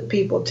 meeting with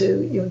people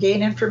to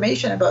gain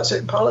information about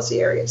certain policy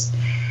areas.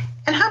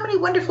 And how many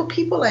wonderful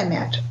people I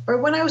met. Or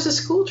when I was a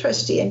school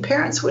trustee and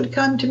parents would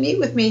come to meet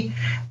with me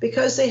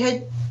because they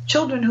had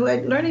children who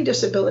had learning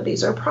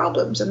disabilities or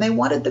problems and they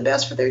wanted the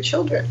best for their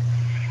children.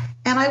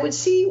 And I would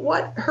see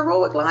what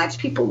heroic lives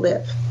people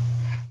live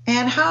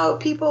and how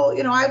people,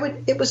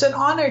 it was an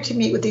honor to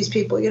meet with these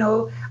people.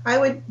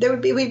 There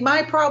would be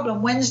my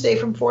problem Wednesday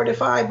from 4 to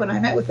 5 when I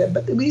met with them.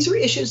 But these were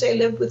issues they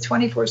lived with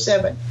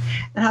 24/7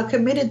 and how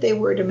committed they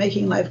were to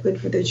making life good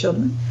for their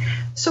children.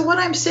 So what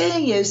I'm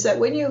saying is that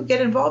when you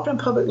get involved in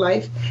public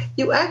life,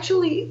 you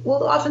actually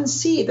will often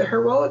see the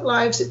heroic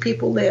lives that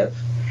people live.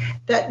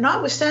 That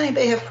notwithstanding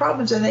they have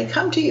problems and they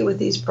come to you with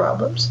these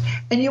problems,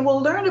 and you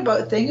will learn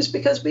about things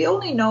because we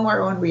only know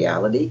our own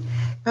reality.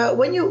 I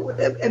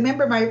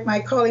remember my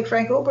colleague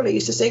Frank Oberle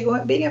used to say,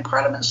 being in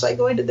Parliament is like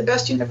going to the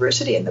best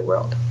university in the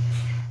world.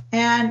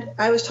 And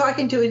I was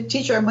talking to a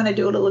teacher. I'm going to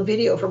do a little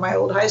video for my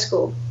old high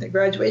school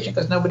graduation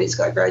because nobody's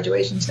got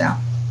graduations now.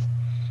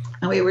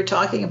 And we were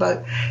talking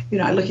about,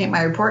 looking at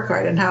my report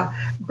card and how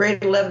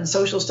grade 11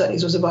 social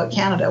studies was about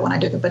Canada when I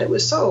took it, but it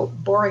was so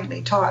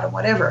boringly taught and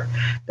whatever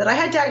that I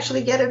had to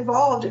actually get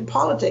involved in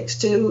politics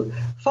to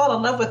fall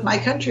in love with my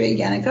country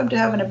again and come to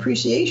have an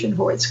appreciation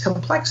for its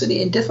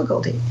complexity and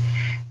difficulty,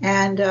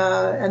 and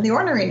the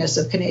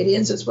orneriness of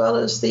Canadians as well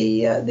as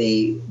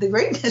the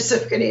greatness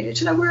of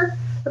Canadians. We're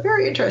a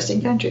very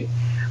interesting country.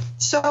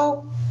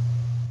 So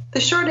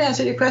the short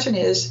answer to your question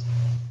is,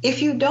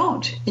 if you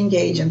don't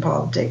engage in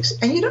politics,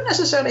 and you don't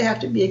necessarily have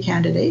to be a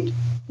candidate,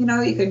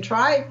 you can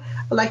try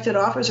elected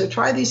office or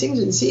try these things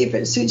and see if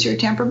it suits your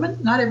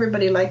temperament. Not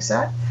everybody likes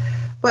that.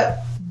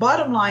 But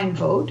bottom line,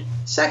 vote.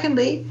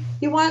 Secondly,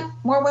 you want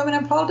more women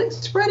in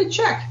politics? Write a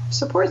check.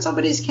 Support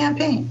somebody's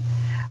campaign.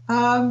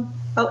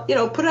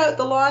 Put out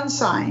the lawn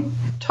sign.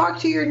 Talk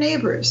to your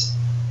neighbors.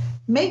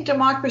 Make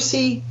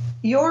democracy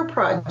your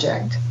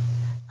project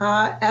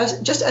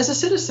as a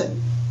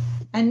citizen.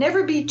 And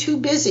never be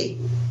too busy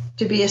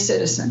to be a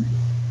citizen.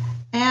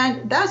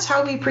 And that's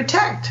how we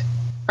protect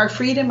our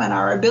freedom and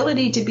our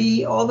ability to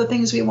be all the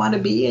things we want to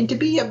be and to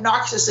be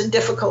obnoxious and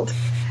difficult,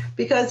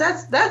 because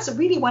that's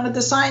really one of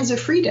the signs of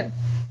freedom,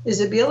 is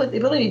the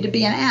ability to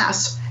be an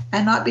ass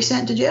and not be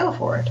sent to jail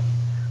for it.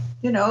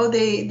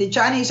 The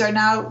Chinese are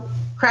now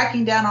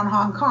cracking down on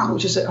Hong Kong,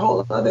 which is a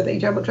whole other thing,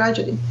 terrible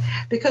tragedy,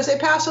 because they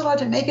passed a law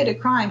to make it a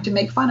crime to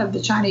make fun of the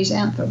Chinese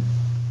anthem.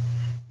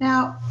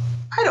 Now,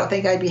 I don't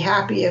think I'd be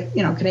happy if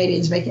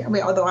Canadians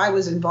although I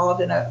was involved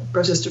in a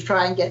process to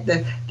try and get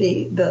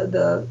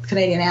the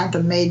Canadian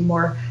anthem made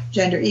more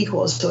gender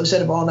equal. So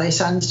instead of all thy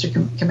sons to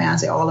command,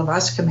 say all of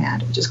us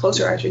command, which is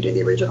closer actually to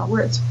the original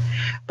words.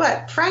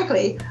 But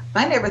frankly,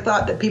 I never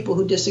thought that people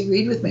who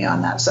disagreed with me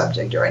on that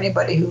subject or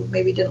anybody who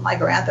maybe didn't like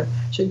our anthem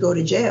should go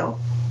to jail.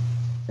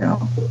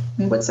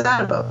 What's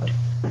that about?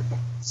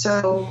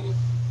 So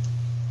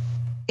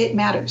it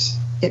matters.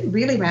 It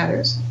really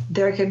matters.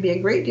 There can be a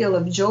great deal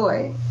of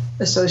joy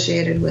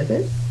associated with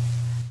it,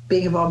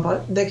 being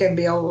involved. There can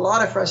be a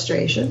lot of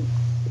frustration.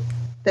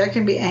 There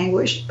can be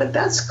anguish, but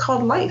that's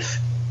called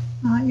life.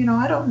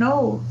 I don't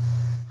know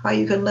how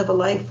you can live a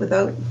life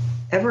without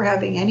ever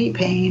having any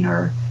pain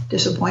or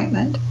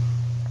disappointment.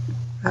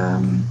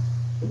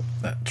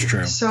 That's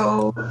true.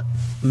 So,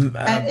 and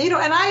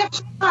I have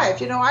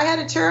survived. I had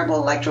a terrible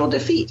electoral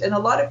defeat, and a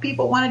lot of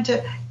people wanted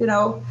to,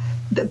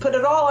 put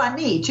it all on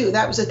me too.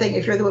 That was the thing.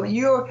 If you're the woman,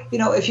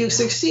 if you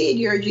succeed,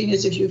 you're a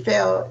genius. If you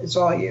fail, it's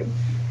all you.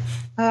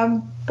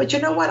 But you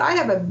know what? I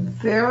have a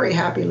very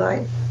happy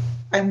life.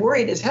 I'm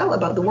worried as hell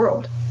about the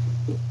world.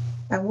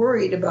 I'm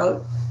worried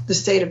about the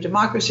state of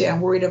democracy. I'm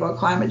worried about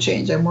climate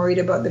change. I'm worried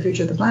about the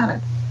future of the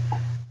planet.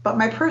 But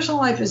my personal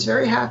life is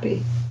very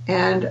happy,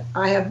 and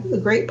I have a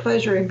great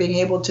pleasure in being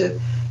able to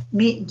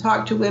meet and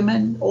talk to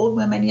women, old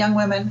women, young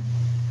women.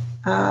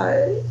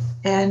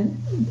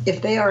 And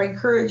if they are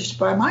encouraged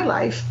by my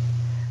life,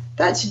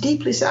 that's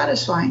deeply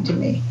satisfying to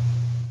me,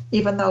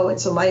 even though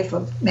it's a life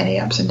of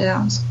many ups and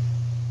downs.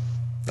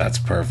 That's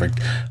perfect.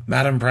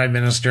 Madam Prime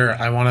Minister,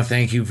 I want to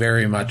thank you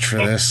very much for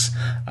this.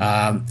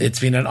 It's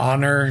been an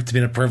honor. It's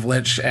been a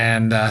privilege.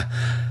 And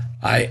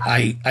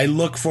I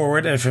look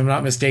forward, if I'm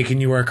not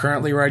mistaken, you are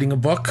currently writing a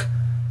book.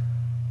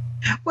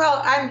 Well,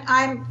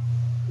 I'm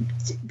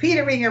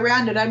petering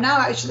around it. I'm now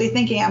actually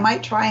thinking I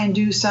might try and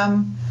do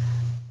some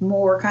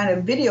more kind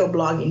of video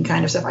blogging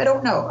kind of stuff. I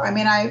don't know.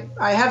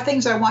 I have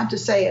things I want to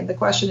say, and the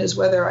question is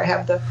whether I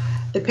have the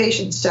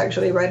patience to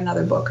actually write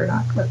another book or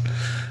not. But.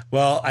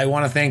 Well, I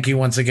want to thank you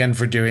once again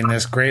for doing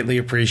this. Greatly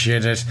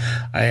appreciate it.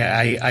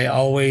 I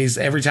always,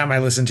 every time I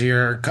listen to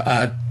your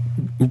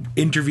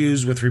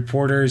interviews with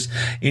reporters,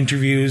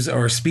 interviews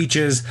or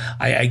speeches,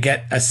 I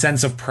get a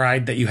sense of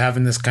pride that you have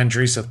in this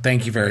country. So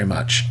thank you very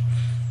much.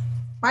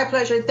 My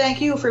pleasure. Thank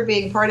you for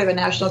being part of a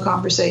national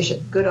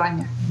conversation. Good on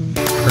you.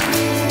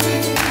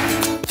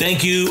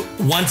 Thank you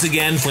once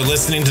again for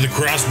listening to the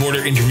Cross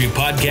Border Interview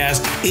Podcast.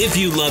 If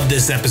you loved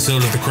this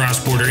episode of the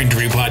Cross Border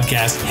Interview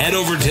Podcast, head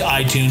over to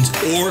iTunes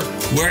or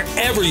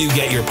wherever you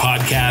get your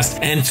podcast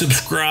and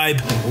subscribe,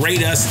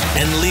 rate us,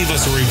 and leave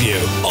us a review.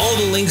 All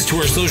the links to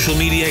our social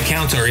media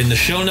accounts are in the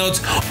show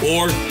notes,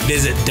 or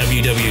visit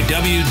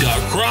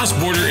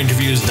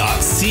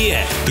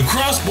www.crossborderinterviews.ca. The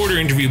Cross Border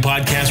Interview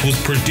Podcast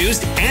was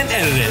produced and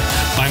edited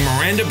by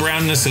Miranda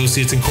Brown &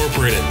 Associates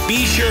Incorporated.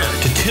 Be sure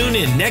to tune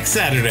in next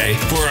Saturday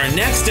for our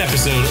next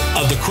episode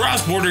of the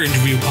Cross Border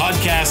Interview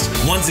Podcast.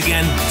 Once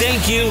again,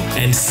 thank you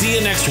and see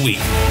you next week.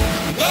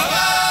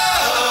 Bye-bye!